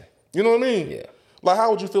embarrassing. You know what I mean? Yeah. Like,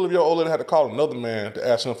 how would you feel if your old lady had to call another man to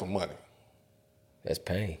ask him for money? That's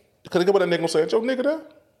pain. Because get what that nigga gonna say? Your nigga there?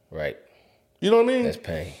 Right. You know what I mean? That's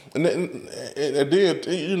pain. And then,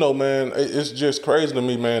 you know, man, it's just crazy to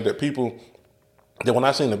me, man, that people, that when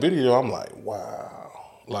I seen the video, I'm like, wow.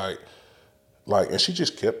 Like, and she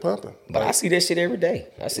just kept pumping. But I see that shit every day.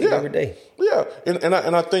 I see it every day. Yeah, and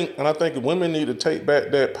I think women need to take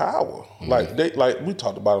back that power. Like we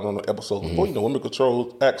talked about it on the episode before. You know, women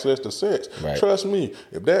control access to sex. Right. Trust me,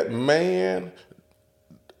 if that man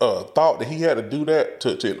thought that he had to do that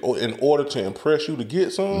in order to impress you to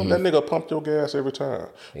get some, that nigga pumped your gas every time.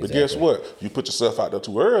 Exactly. But guess what? You put yourself out there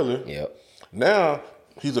too early. Yep. Now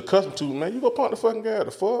he's accustomed to, man, you go pump the fucking gas.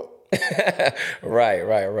 The fuck. Right.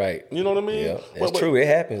 You know what I mean? Yeah, it's true. It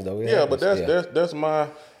happens though. But that's my,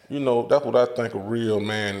 you know, that's what I think a real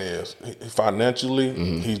man is. Financially,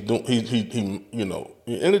 he's doing, he you know,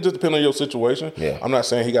 and it just depends on your situation. Yeah. I'm not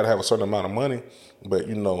saying he got to have a certain amount of money, but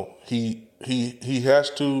you know, he has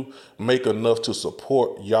to make enough to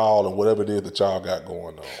support y'all and whatever it is that y'all got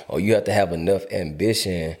going on. Or you have to have enough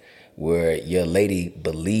ambition where your lady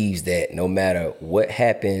believes that no matter what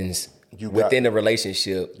happens within the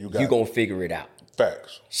relationship, you gonna figure it out.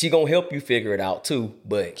 Facts. She gonna help you figure it out too,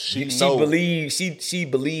 but she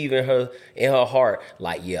believe in her heart,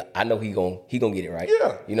 like, yeah, I know he gonna get it right.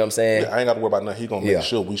 Yeah. You know what I'm saying? Yeah, I ain't gotta worry about nothing. He gonna make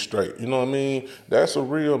sure we straight. You know what I mean? That's a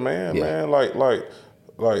real man, man. Like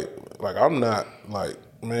I'm not like,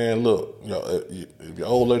 man, look, yo, if your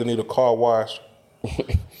old lady need a car wash,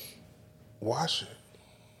 wash it.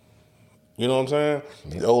 You know what I'm saying?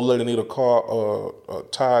 The old lady need a car, a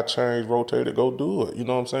tire change, rotated, go do it. You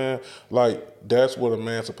know what I'm saying? Like, that's what a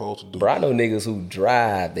man's supposed to do. Bro, I know niggas who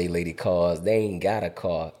drive they lady cars, they ain't got a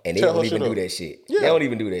car, and they don't even do that shit. Yeah. They don't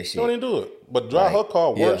even do that shit. They don't even do it. But drive her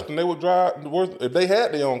car worse than they would drive, if they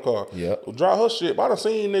had their own car. Yep. Drive her shit. But I done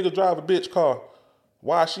seen niggas drive a bitch car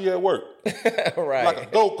while she at work. Right. Like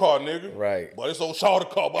a go-kart, nigga. Right. But it's old shorter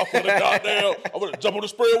car, but I'm gonna jump on the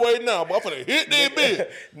sprayway now, but I'm finna hit that bitch.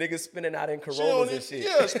 Niggas spinning out in Corollas and shit.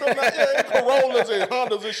 Yeah, spinning out in Corollas and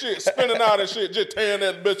Hondas and shit, spinning out and shit, just tearing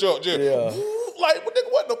that bitch up, just like,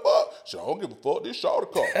 nigga, what the fuck? Shit, I don't give a fuck, this shorter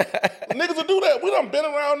car. Niggas will do that. We done been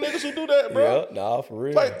around niggas who do that, bro. Yeah, nah, for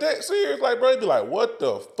real. Like, that serious, like, bro, be like, what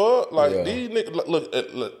the fuck? Like, these niggas, look,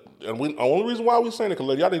 and the only reason why we saying it,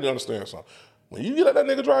 because y'all need to understand something. When you let that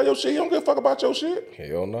nigga drive your shit, he don't give a fuck about your shit.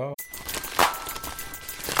 Hell no.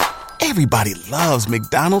 Everybody loves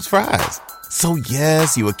McDonald's fries. So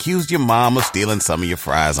yes, you accused your mom of stealing some of your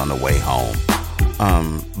fries on the way home.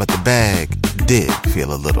 But the bag did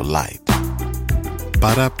feel a little light.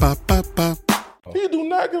 Ba-da-ba-ba-ba. He do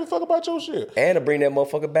not give a fuck about your shit. And to bring that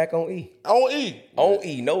motherfucker back on E. On E. On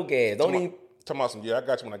E, no gas. Don't even... Talking about some, I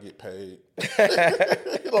got you when I get paid.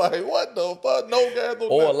 Like, what the fuck? No gas, no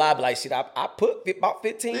or a lie, like, shit, I put about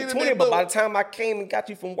 15, 20, but by the time I came and got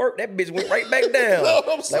you from work, that bitch went right back down. Know what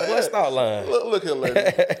I'm saying? Like, what's that line? Look here, lady.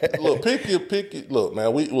 Look, pick it. Look,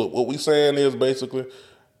 man, what we saying is basically,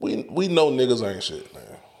 we know niggas ain't shit, man.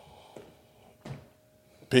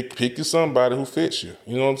 Pick you somebody who fits you.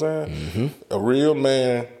 You know what I'm saying? Mm-hmm. A real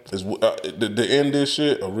man is, the end this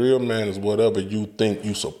shit, a real man is whatever you think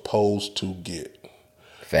you supposed to get.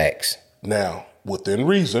 Facts. Now, within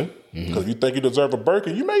reason, because if you think you deserve a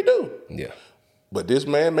Birkin, you may do. Yeah. But this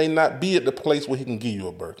man may not be at the place where he can give you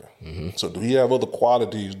a Birkin. Mm-hmm. So do he have other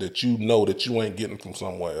qualities that you know that you ain't getting from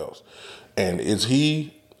somewhere else? And is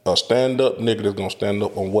he a stand-up nigga that's going to stand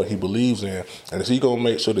up on what he believes in? And is he going to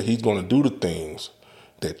make sure that he's going to do the things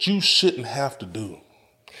that you shouldn't have to do?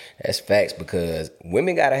 That's facts, because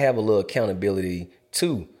women got to have a little accountability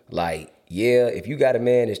too. Like, yeah, if you got a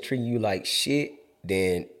man that's treating you like shit,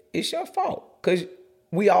 then it's your fault. Because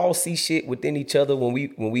we all see shit within each other when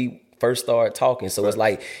we first started talking. So it's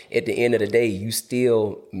like, at the end of the day, you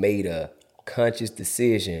still made a conscious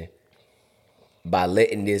decision by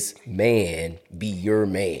letting this man be your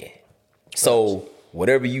man. So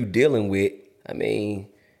whatever you dealing with, I mean,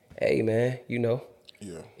 hey, man, you know,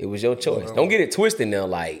 it was your choice. Don't get it twisted now.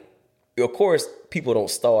 Like, of course, people don't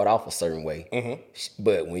start off a certain way. Mm-hmm.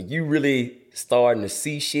 But when you really starting to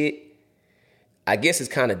see shit, I guess it's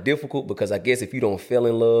kind of difficult, because I guess if you don't feel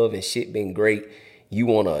in love and shit been great, you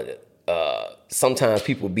want to, sometimes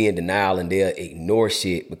people be in denial and they'll ignore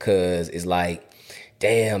shit because it's like,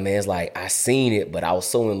 damn, man, it's like, I seen it, but I was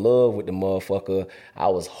so in love with the motherfucker, I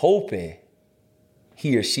was hoping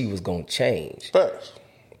he or she was going to change. Facts.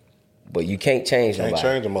 But you can't change Can't nobody.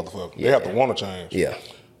 change a motherfucker. Yeah. They have to want to change. Yeah.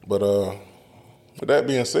 But with that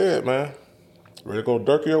being said, man, ready to go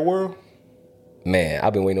Dirk Your World? Man,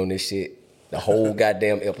 I've been waiting on this shit the whole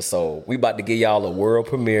goddamn episode. We about to give y'all a world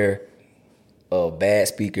premiere of Bad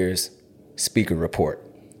Speakers Speaker Report.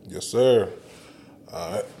 Yes, sir.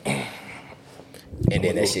 All right. And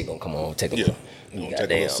then that shit gonna come on. Take a Yeah. We're gonna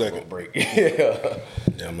take a little second. break. Yeah,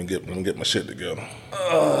 let me get my shit together.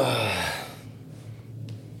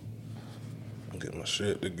 Get my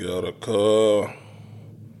shit together, cuz.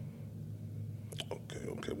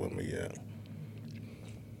 Okay, where me at?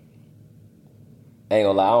 I ain't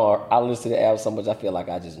gonna lie, I listen to the album so much I feel like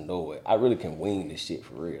I just know it. I really can wing this shit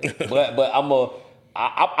for real. but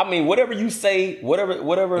I mean, whatever you say,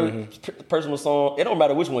 whatever personal song, it don't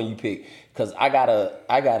matter which one you pick, cause I got a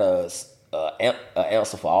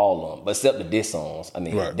answer for all of them, but except the diss songs. I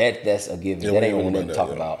mean, Right. that's a given. Yeah, that we ain't know really nothing to about talk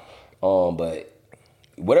that, about. But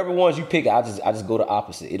whatever ones you pick, I just go the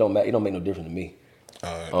opposite. It don't matter. It don't make no difference to me.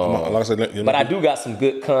 Like I said, But I do got some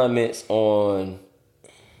good comments on.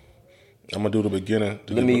 I'm gonna do the beginning.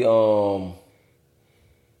 Let me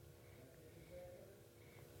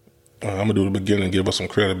I'm gonna do the beginning and give us some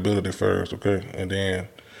credibility first, okay? And then,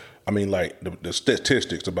 I mean, like the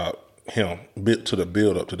statistics about him to the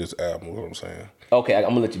build up to this album. You know what I'm saying? Okay, I'm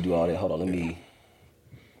gonna let you do all that. Hold on, let me.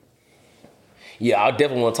 Yeah, I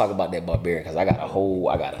definitely want to talk about that Barbarian because that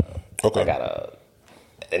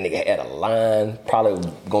nigga had a line, probably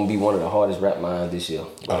gonna be one of the hardest rap lines this year.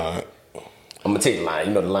 All right. I'm gonna tell you the line.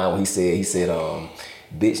 You know the line when he said,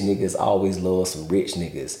 bitch niggas always love some rich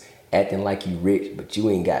niggas. Acting like you rich, but you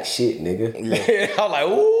ain't got shit, nigga. Yeah. I'm like,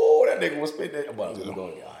 ooh, that nigga was spitting that. But I'm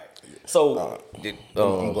going, all right. So,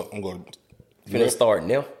 I'm going to finna start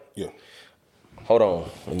now? Yeah. Hold on.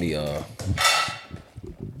 Let me,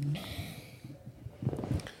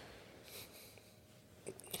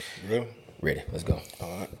 Ready? Ready. Let's go.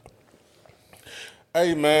 All right.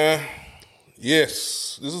 Hey, man.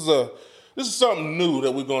 Yes, this is something new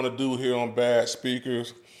that we're going to do here on Bad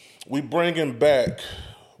Speakers. We bringing back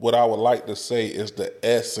what I would like to say is the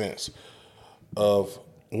essence of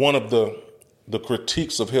one of the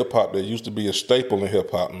critiques of hip hop that used to be a staple in hip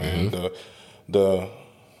hop, man. The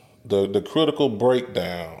critical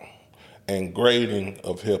breakdown and grading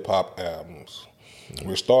of hip hop albums.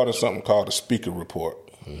 We're starting something called the Speaker Report,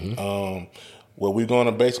 where we're going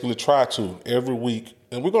to basically try to every week,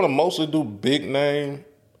 and we're going to mostly do big name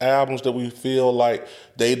albums that we feel like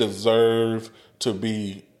they deserve to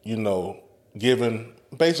be, given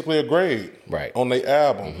basically a grade on their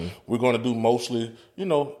album. We're going to do mostly,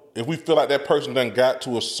 if we feel like that person done got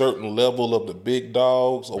to a certain level of the big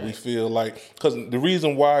dogs, or we feel like, because the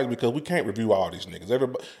reason why is because we can't review all these niggas.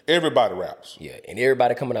 Everybody raps. Yeah, and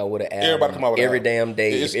everybody coming out with an album. Everybody come out with every an damn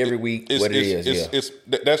day, every week, what it is.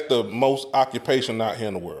 That's the most occupation out here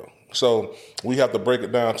in the world. So we have to break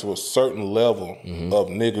it down to a certain level of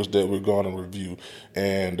niggas that we're going to review.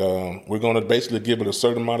 And we're going to basically give it a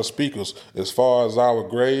certain amount of speakers. As far as our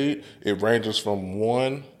grade, it ranges from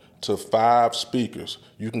 1 to 5 speakers.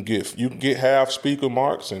 You can get half speaker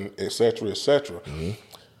marks and et cetera, et cetera.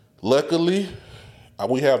 Luckily,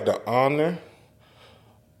 we have the honor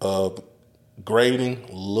of grading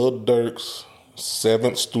Lil Durk's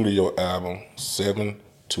 7th studio album,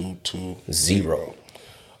 7220.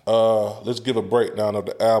 Let's give a breakdown of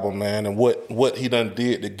the album, man, and what he done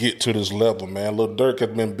did to get to this level, man. Lil Durk has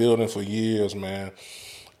been building for years, man,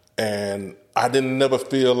 and I didn't never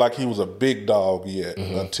feel like he was a big dog yet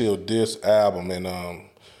until this album. And I'm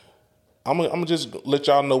gonna just let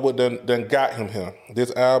y'all know what done got him here.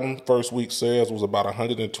 This album, first week sales was about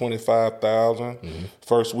 125,000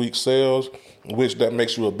 first week sales, which that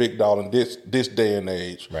makes you a big dog in this day and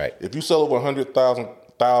age. Right. If you sell over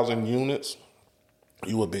 100,000 units,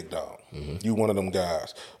 you a big dog. You one of them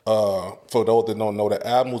guys. For those that don't know, the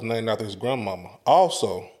album was named after his grandmama.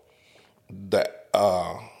 Also,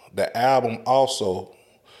 the album also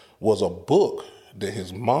was a book that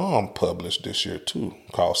his mom published this year too,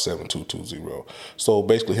 called 7220. So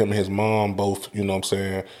basically him and his mom both,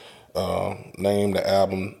 named the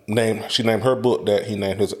album, she named her book that, he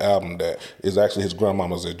named his album that, is actually his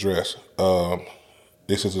grandmama's address.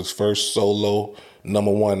 This is his first solo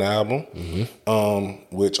 #1 album,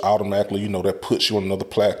 which automatically, that puts you on another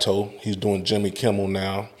plateau. He's doing Jimmy Kimmel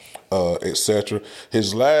now, etc.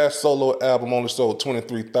 His last solo album only sold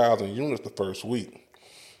 23,000 units the first week.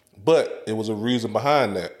 But it was a reason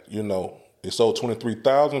behind that. It sold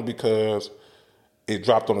 23,000 because it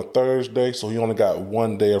dropped on a Thursday, so he only got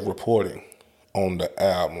 1 day of reporting on the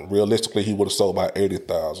album. Realistically, he would have sold about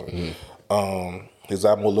 80,000. His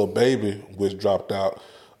album, Lil Baby, which dropped out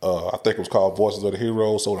I think it was called Voices of the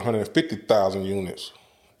Heroes, sold 150,000 units.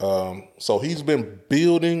 So he's been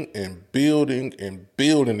building and building and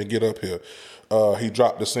building to get up here. He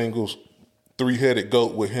dropped the singles Three-Headed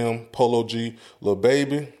Goat with him, Polo G, Lil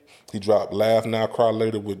Baby. He dropped Laugh Now, Cry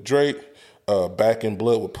Later with Drake, Back in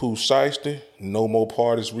Blood with Pooh Shiesty, No More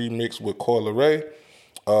Parties remix with Coi Leray,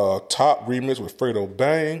 Top remix with Fredo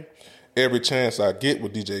Bang, Every Chance I Get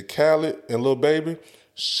with DJ Khaled and Lil Baby,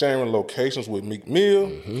 Sharing Locations with Meek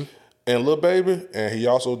Mill and Lil Baby, and he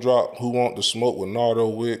also dropped Who Want the Smoke with Nardo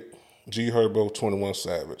Wick, G Herbo, 21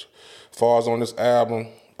 Savage. As far as on this album,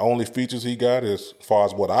 only features he got, as far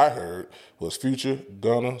as what I heard, was Future,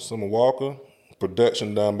 Gunna, Summer Walker,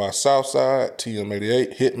 production done by Southside,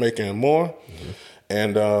 TM88, Hitmaker, and more.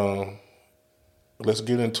 And let's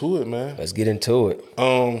get into it, man. Let's get into it.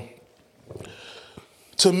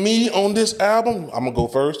 To me, on this album, I'm going to go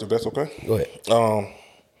first, if that's okay. Go ahead.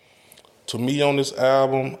 To me, on this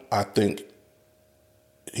album, I think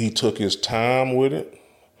he took his time with it.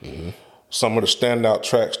 Some of the standout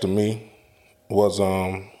tracks to me was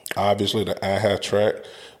obviously the I Have track,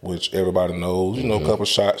 which everybody knows. You know, a couple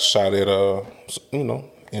shots shot at NBA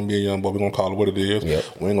Youngboy. We're gonna call it what it is. Yep.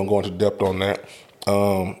 We ain't gonna go into depth on that.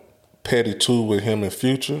 Petty 2 with him and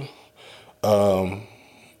Future,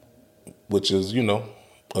 which is a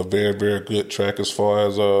very, very good track as far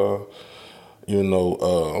as I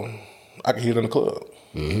can hear it in the club.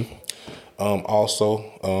 Also,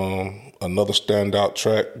 another standout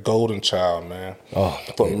track, Golden Child, man. Oh,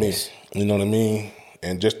 for goodness. me, you know what I mean.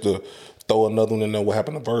 And just to throw another one in there, what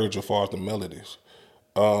happened to Virgil as far as the melodies.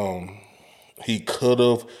 He could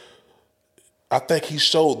have. I think he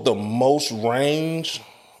showed the most range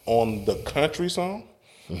on the country song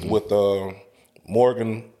with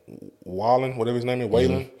Morgan Wallen, whatever his name is,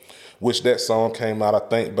 Waylon. Which that song came out, I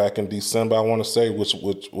think, back in December, I want to say,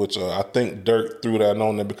 which I think Dirk threw that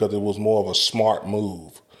on there because it was more of a smart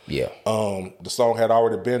move. Yeah. The song had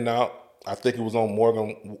already been out. I think it was on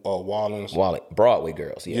Morgan Wallen's Broadway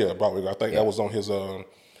Girls. Yeah, Broadway Girls. I think that was on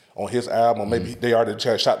his album. Maybe they already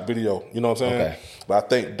shot the video. You know what I'm saying? Okay. But I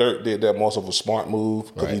think Dirk did that most of a smart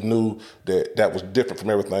move because he knew that was different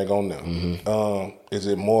from everything on there. Is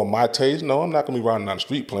it more my taste? No, I'm not going to be riding down the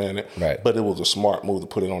street playing it. Right. But it was a smart move to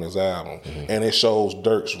put it on his album. And it shows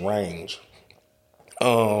Dirk's range.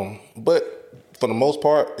 But for the most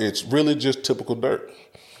part, it's really just typical Dirk.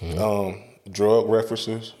 Drug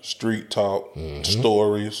references, street talk,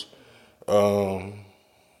 stories.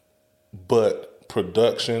 But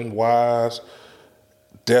production-wise,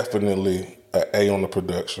 definitely an A on the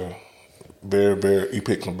production. Very, very, he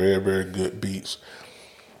picked some very, very good beats.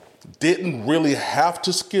 Didn't really have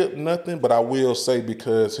to skip nothing, but I will say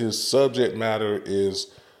because his subject matter is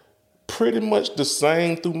pretty much the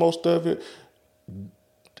same through most of it,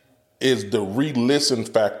 is the re-listen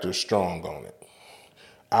factor strong on it.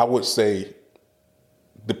 I would say,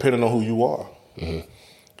 depending on who you are.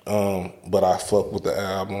 But I fuck with the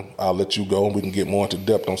album. I'll let you go and we can get more into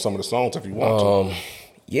depth on some of the songs if you want to.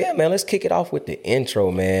 Yeah, man, let's kick it off with the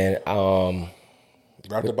intro, man.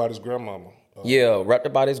 Rapped about his grandmama. Rapped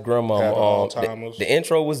about his grandmama. The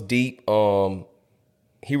intro was deep.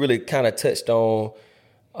 He really kind of touched on,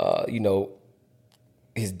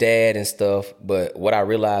 his dad and stuff. But what I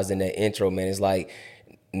realized in that intro, man, is like,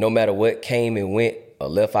 no matter what came and went or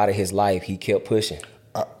left out of his life, he kept pushing.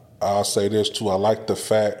 I'll say this too. I like the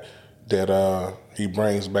fact that he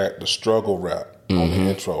brings back the struggle rap on the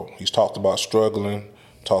intro. He's talked about struggling,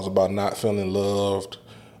 talks about not feeling loved,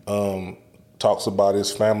 talks about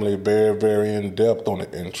his family very, very in depth on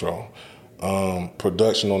the intro.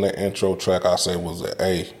 Production on that intro track, I say, was an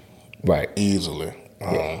A. Right. Easily.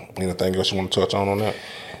 Anything else you want to touch on that?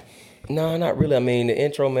 No, not really. I mean, the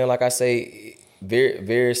intro, man, like I say, very,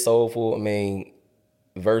 very soulful. I mean,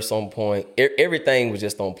 verse on point. Everything was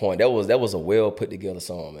just on point. That was a well put together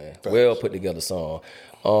song, man. Thanks. Well put together song.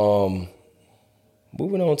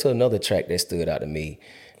 Moving on to another track that stood out to me,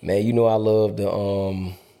 man. You know I love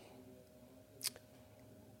the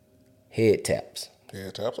Head Taps.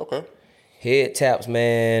 Head Taps, okay. Head Taps,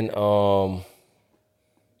 man.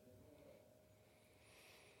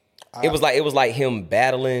 It was like him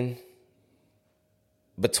battling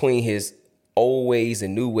between his old ways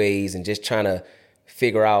and new ways, and just trying to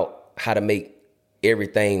figure out how to make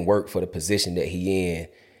everything work for the position that he in.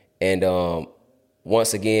 And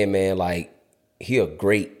once again, man, like, he a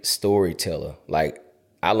great storyteller. Like,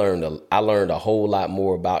 I learned a whole lot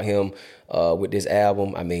more about him with this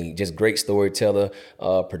album. I mean, just great storyteller.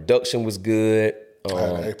 Production was good. I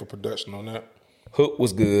had an A for production on that. Hook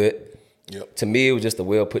was good. Yep. To me, it was just a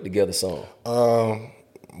well put together song.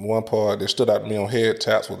 One part that stood out to me on Head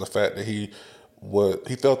Taps was the fact that he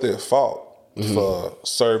he felt at fault for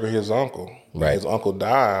serving his uncle. Right. His uncle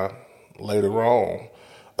died later on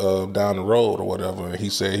down the road or whatever. And he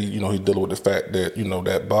said he's dealing with the fact that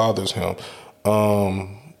that bothers him.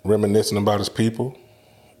 Reminiscing about his people.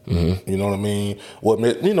 You know what I mean?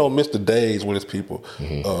 Mr. Days with his people.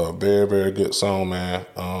 Very, very good song, man.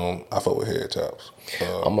 I fuck with Head Taps.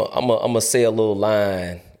 I'm gonna say a little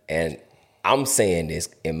line, and I'm saying this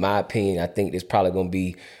in my opinion. I think this probably gonna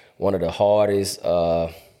be one of the hardest,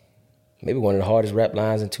 maybe one of the hardest rap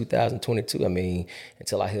lines in 2022. I mean,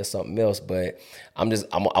 until I hear something else. But I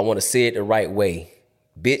want to say it the right way.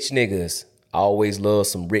 Bitch niggas always love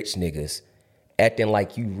some rich niggas acting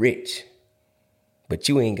like you rich. But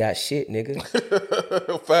you ain't got shit, nigga.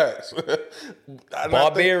 Facts.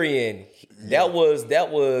 Barbarian. That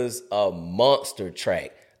was a monster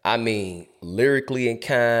track. I mean, lyrically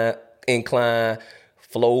inclined,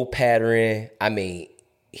 flow pattern. I mean,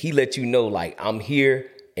 he let you know, like, I'm here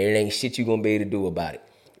and it ain't shit you gonna be able to do about it.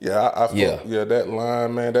 Yeah, I feel, that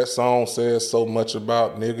line, man, that song says so much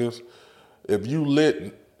about niggas. If you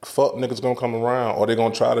lit, fuck niggas gonna come around, or they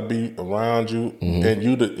gonna try to be around you, and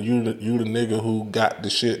you the nigga who got the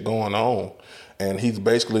shit going on, and he's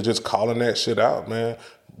basically just calling that shit out, man.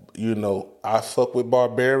 I fuck with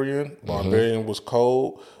Barbarian. Barbarian was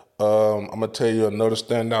cold. I'm gonna tell you another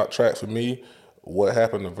standout track for me. What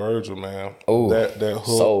Happened to Virgil, man? Oh, that hook,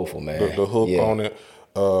 soulful, man. The hook on it.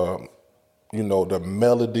 The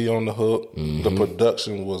melody on the hook, the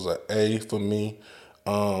production was an A for me.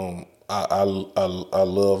 I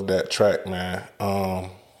love that track, man.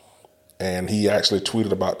 And he actually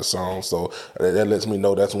tweeted about the song, so that lets me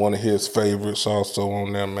know that's one of his favorites also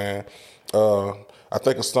on there, man. I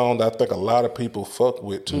think a song that I think a lot of people fuck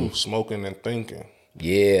with too, Smoking and Thinking.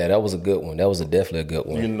 Yeah, that was a good one. That was definitely a good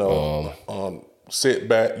one. Sit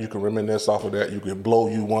back, you can reminisce off of that. You can blow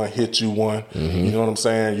you one, hit you one. You know what I'm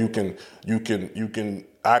saying? You can.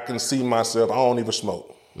 I can see myself. I don't even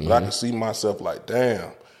smoke, but I can see myself like,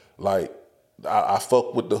 damn, like I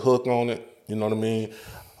fuck with the hook on it. You know what I mean?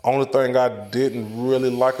 Only thing I didn't really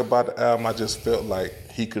like about the album, I just felt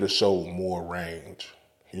like he could have showed more range.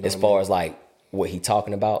 You know as far as like what he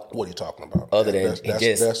talking about? What he talking about? Other than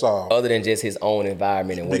that's all. Other than just his own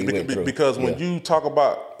environment and what he went through. Because when you talk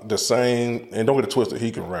about the same, and don't get it twisted,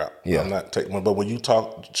 he can rap. Yeah. I'm not taking one, but when you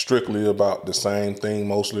talk strictly about the same thing,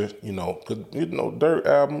 mostly, cause Dirt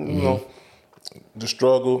album, the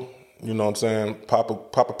struggle, you know what I'm saying, pop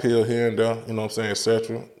a pill here and there, you know what I'm saying,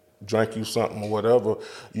 etc. Drink you something or whatever,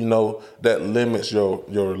 that limits your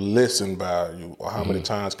listen value or how many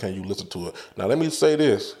times can you listen to it. Now let me say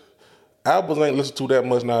this. Albums ain't listened to that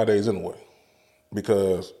much nowadays anyway,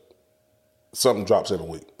 because something drops every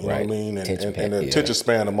week. You know what I mean? And the attention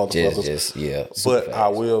span of motherfuckers. But fast. I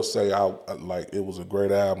will say, it was a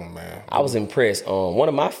great album, man. I was impressed. One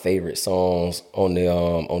of my favorite songs on the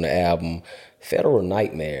album, Federal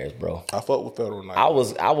Nightmares, bro. I fuck with Federal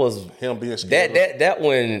Nightmares. I was him being scared. That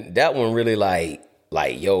one really like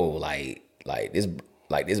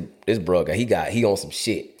this bro guy, he on some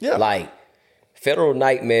shit. Yeah. Like Federal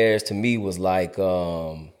Nightmares to me was like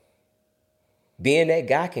being that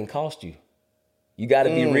guy can cost you. You got to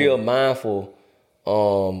be real mindful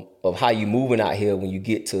of how you moving out here when you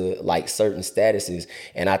get to like certain statuses,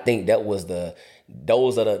 and I think that was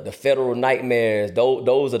those are the federal nightmares.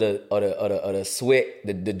 Those are the sweat,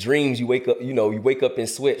 the dreams you wake up. You wake up in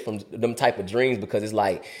sweat from them type of dreams, because it's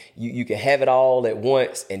like you can have it all at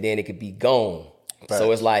once and then it could be gone. Facts.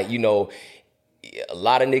 So it's like a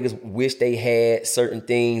lot of niggas wish they had certain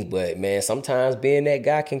things, but man, sometimes being that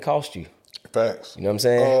guy can cost you. Facts. You know what I'm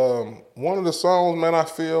saying? One of the songs, man, I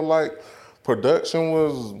feel like production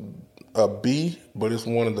was a B, but it's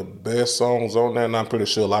one of the best songs on there, and I'm pretty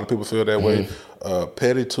sure a lot of people feel that way.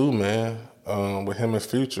 Petty 2, man, with him and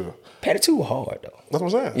Future. Petty 2 hard, though. That's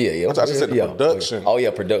what I'm saying. Yeah. I just said the production. Oh, yeah,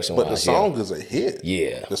 production. But the song is a hit.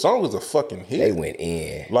 Yeah. The song is a fucking hit. They went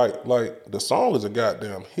in. Like the song is a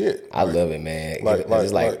goddamn hit. I love it, man.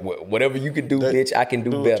 It's like whatever you can do, bitch, I can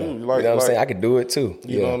do better. You know what I'm saying? I can do it, too.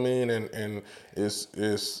 You know what I mean? And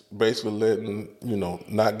it's basically letting,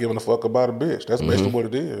 not giving a fuck about a bitch. That's basically what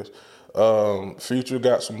it is. Future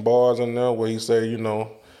got some bars in there where he say,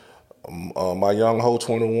 my young hoe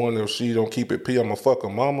 21, if she don't keep it P, I'ma fuck her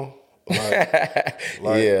mama. Future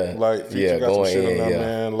got some shit in there,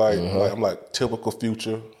 man. I'm like typical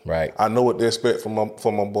Future. Right. I know what they expect from my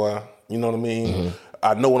boy. You know what I mean?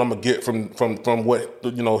 I know what I'm gonna get from what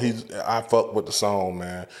I fuck with the song,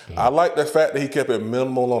 man. I like the fact that he kept it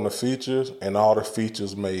minimal on the features, and all the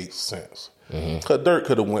features made sense. Cause Dirt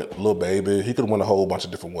could have went Lil Baby. He could have went a whole bunch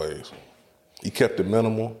of different ways. He kept it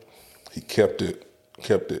minimal. He kept it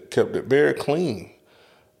Kept it very clean.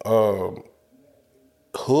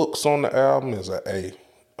 Hooks on the album is an A.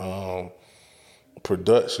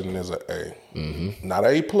 Production is an A. Mm-hmm. Not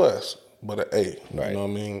A plus, but an A. Right. You know what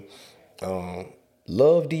I mean?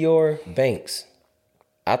 Love Dior Banks.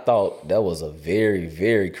 I thought that was a very,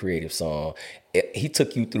 very creative song. He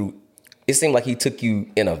took you through, it seemed like he took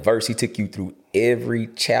you in a verse, he took you through every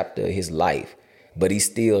chapter of his life, but he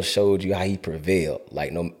still showed you how he prevailed.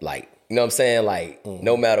 Like, no, like, you know what I'm saying? Like,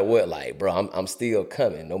 no matter what, like, bro, I'm still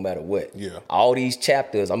coming, no matter what. Yeah. All these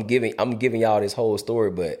chapters, I'm giving y'all this whole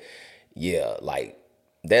story, but yeah, like,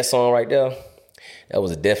 that song right there, that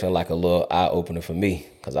was definitely like a little eye opener for me,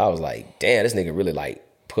 because I was like, damn, this nigga really like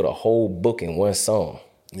put a whole book in one song.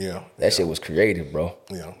 Yeah. That shit was creative, bro.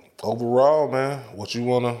 Yeah. Overall, man, what do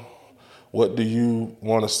you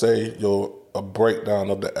wanna say a breakdown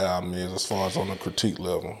of the album is as far as on the critique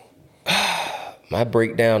level? My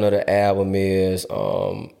breakdown of the album is,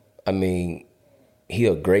 I mean, he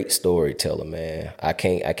a great storyteller, man. I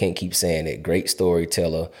can't keep saying it. Great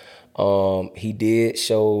storyteller. He did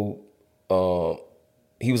show,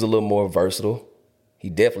 he was a little more versatile. He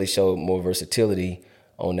definitely showed more versatility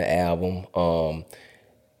on the album.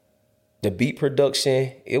 The beat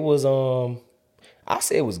production, it was, I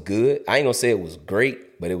say it was good. I ain't gonna say it was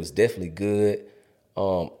great, but it was definitely good.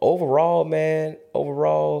 Overall, man,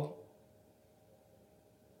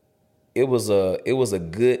 it was a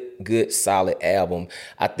good, solid album.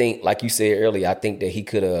 I think, like you said earlier, I think that he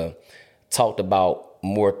could have talked about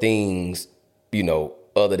more things, you know,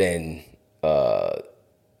 other than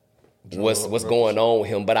what's going on with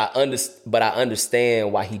him. But I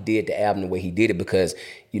understand why he did the album the way he did it, because,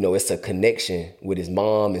 you know, it's a connection with his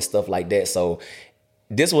mom and stuff like that. So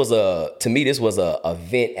this was a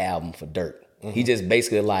vent album for Durk. Mm-hmm. He just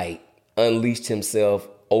basically like unleashed himself,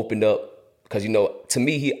 opened up. Because, you know, to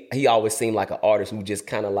me, he always seemed like an artist who just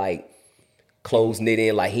kind of like close-knit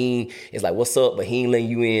in. Like it's like, what's up? But he ain't letting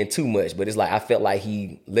you in too much. But it's like, I felt like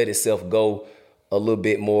he let himself go a little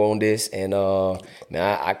bit more on this. And,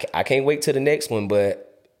 man, I can't wait till the next one.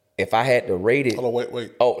 But if I had to rate it. Hold on,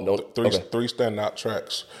 wait. Oh, no. Three standout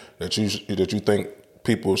tracks that you think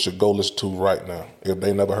people should go listen to right now if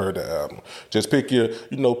they never heard the album. Just pick your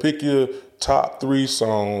top 3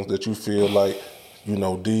 songs that you feel like, you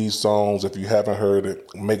know, these songs, if you haven't heard it,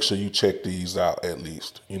 make sure you check these out at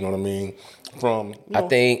least. You know what I mean? I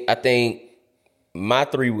think my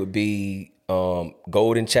 3 would be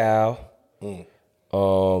Golden Child. My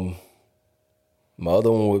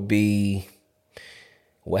other one would be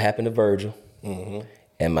What Happened to Virgil. Mm-hmm.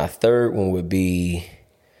 And my third one would be,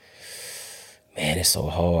 man, it's so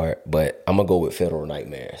hard, but I'm gonna go with Federal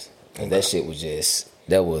Nightmares. And that shit was just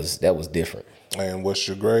that was different. And what's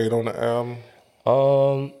your grade on the album?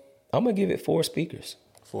 I'm gonna give it 4 speakers.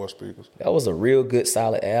 4 speakers. That was a real good,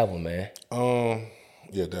 solid album, man.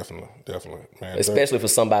 Yeah, definitely, man. Especially for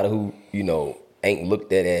somebody who, you know, ain't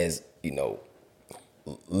looked at as, you know,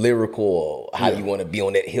 lyrical or how you want to be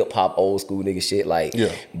on that hip hop old school nigga shit. Like,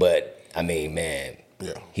 but I mean, man,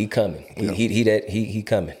 he coming. He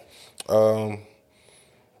coming. A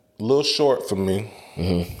little short for me.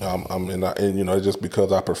 Mm-hmm. And you know, just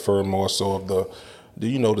because I prefer more so of the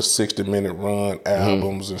 60-minute run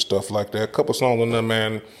albums and stuff like that. A couple songs on there,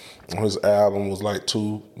 man. His album was like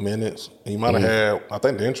 2 minutes. He might have had, I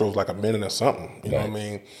think the intro was like a minute or something. You know what I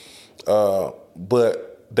mean?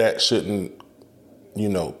 But that shouldn't, you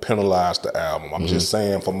know, penalize the album. I'm just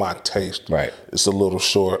saying, for my taste, it's a little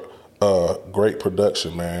short. Great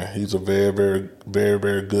production, man. He's a very, very, very,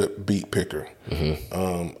 very good beat picker.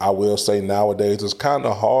 Mm-hmm. I will say nowadays it's kind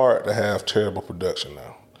of hard to have terrible production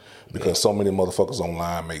now, because so many motherfuckers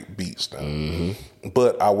online make beats now. Mm-hmm.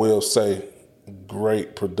 But I will say,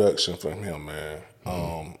 great production from him, man.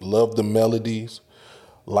 Love the melodies.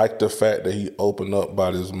 Like the fact that he opened up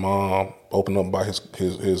by his mom, opened up by his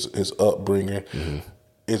upbringing. Mm-hmm.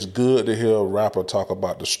 It's good to hear a rapper talk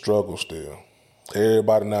about the struggle still.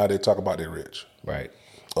 Everybody now, they talk about they rich. Right.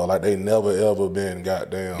 Or like they never ever been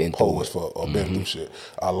goddamn poets for or been through shit.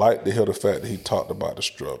 I like to hear the fact that he talked about the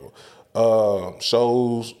struggle.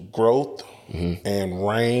 Shows growth and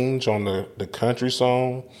range on the country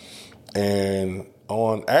song. And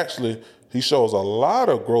he shows a lot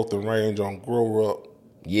of growth and range on Grow Up.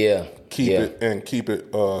 Yeah. Keep it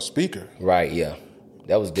speaker. Right, yeah.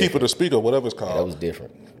 That was different. Keep it a speaker, whatever it's called. That was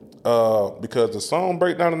different. Because the song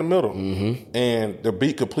break down in the middle and the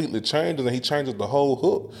beat completely changes and he changes the whole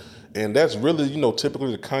hook. And that's really, you know,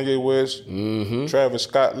 typically the Kanye West, Travis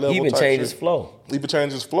Scott level. He even changed his flow.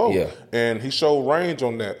 Yeah. And he showed range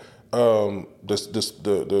on that.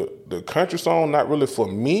 The country song, not really for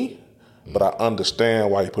me, but I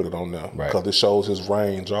understand why he put it on there because it shows his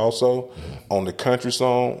range also on the country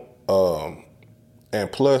song. And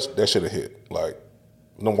plus, that should have hit. Like,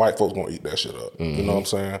 them white folks gonna eat that shit up. You know what I'm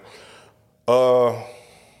saying?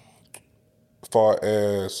 As far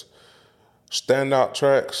as standout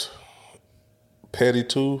tracks, Petty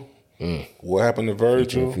 2, What Happened to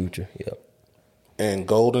Virgil, Future, and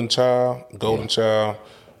Golden Child. Golden Child,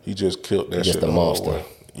 he just killed that shit. Just a monster.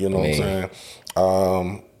 You know what I'm saying?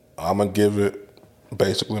 I'm gonna give it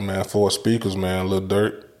basically, man, 4 speakers, man. Lil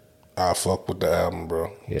Durk. I fuck with the album,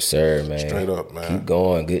 bro. Yes, sir, man. Straight up, man. Keep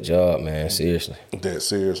going. Good job, man. Seriously. Dead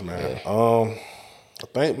serious, man. I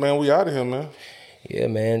think, man, we out of here, man. Yeah,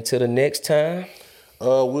 man. Till the next time.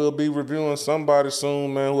 We'll be reviewing somebody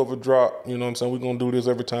soon, man. Whoever drop, you know what I'm saying? We're gonna do this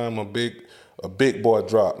every time a big boy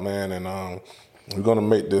drop, man, and we're gonna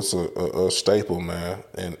make this a staple, man,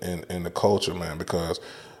 in the culture, man, because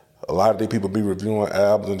a lot of these people be reviewing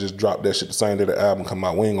albums and just drop that shit the same day the album come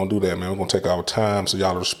out. We ain't gonna do that, man. We're gonna take our time so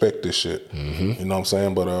y'all respect this shit. You know what I'm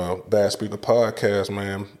saying? But Bad Speaker Podcast,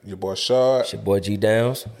 man. Your boy Shad. It's your boy G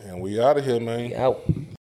Downs. And we out of here, man. We out.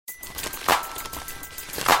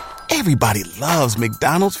 Everybody loves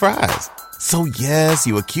McDonald's fries. So yes,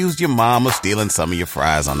 you accused your mom of stealing some of your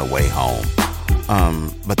fries on the way home.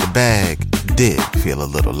 But the bag did feel a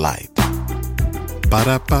little light.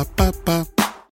 Ba-da-ba-ba-ba.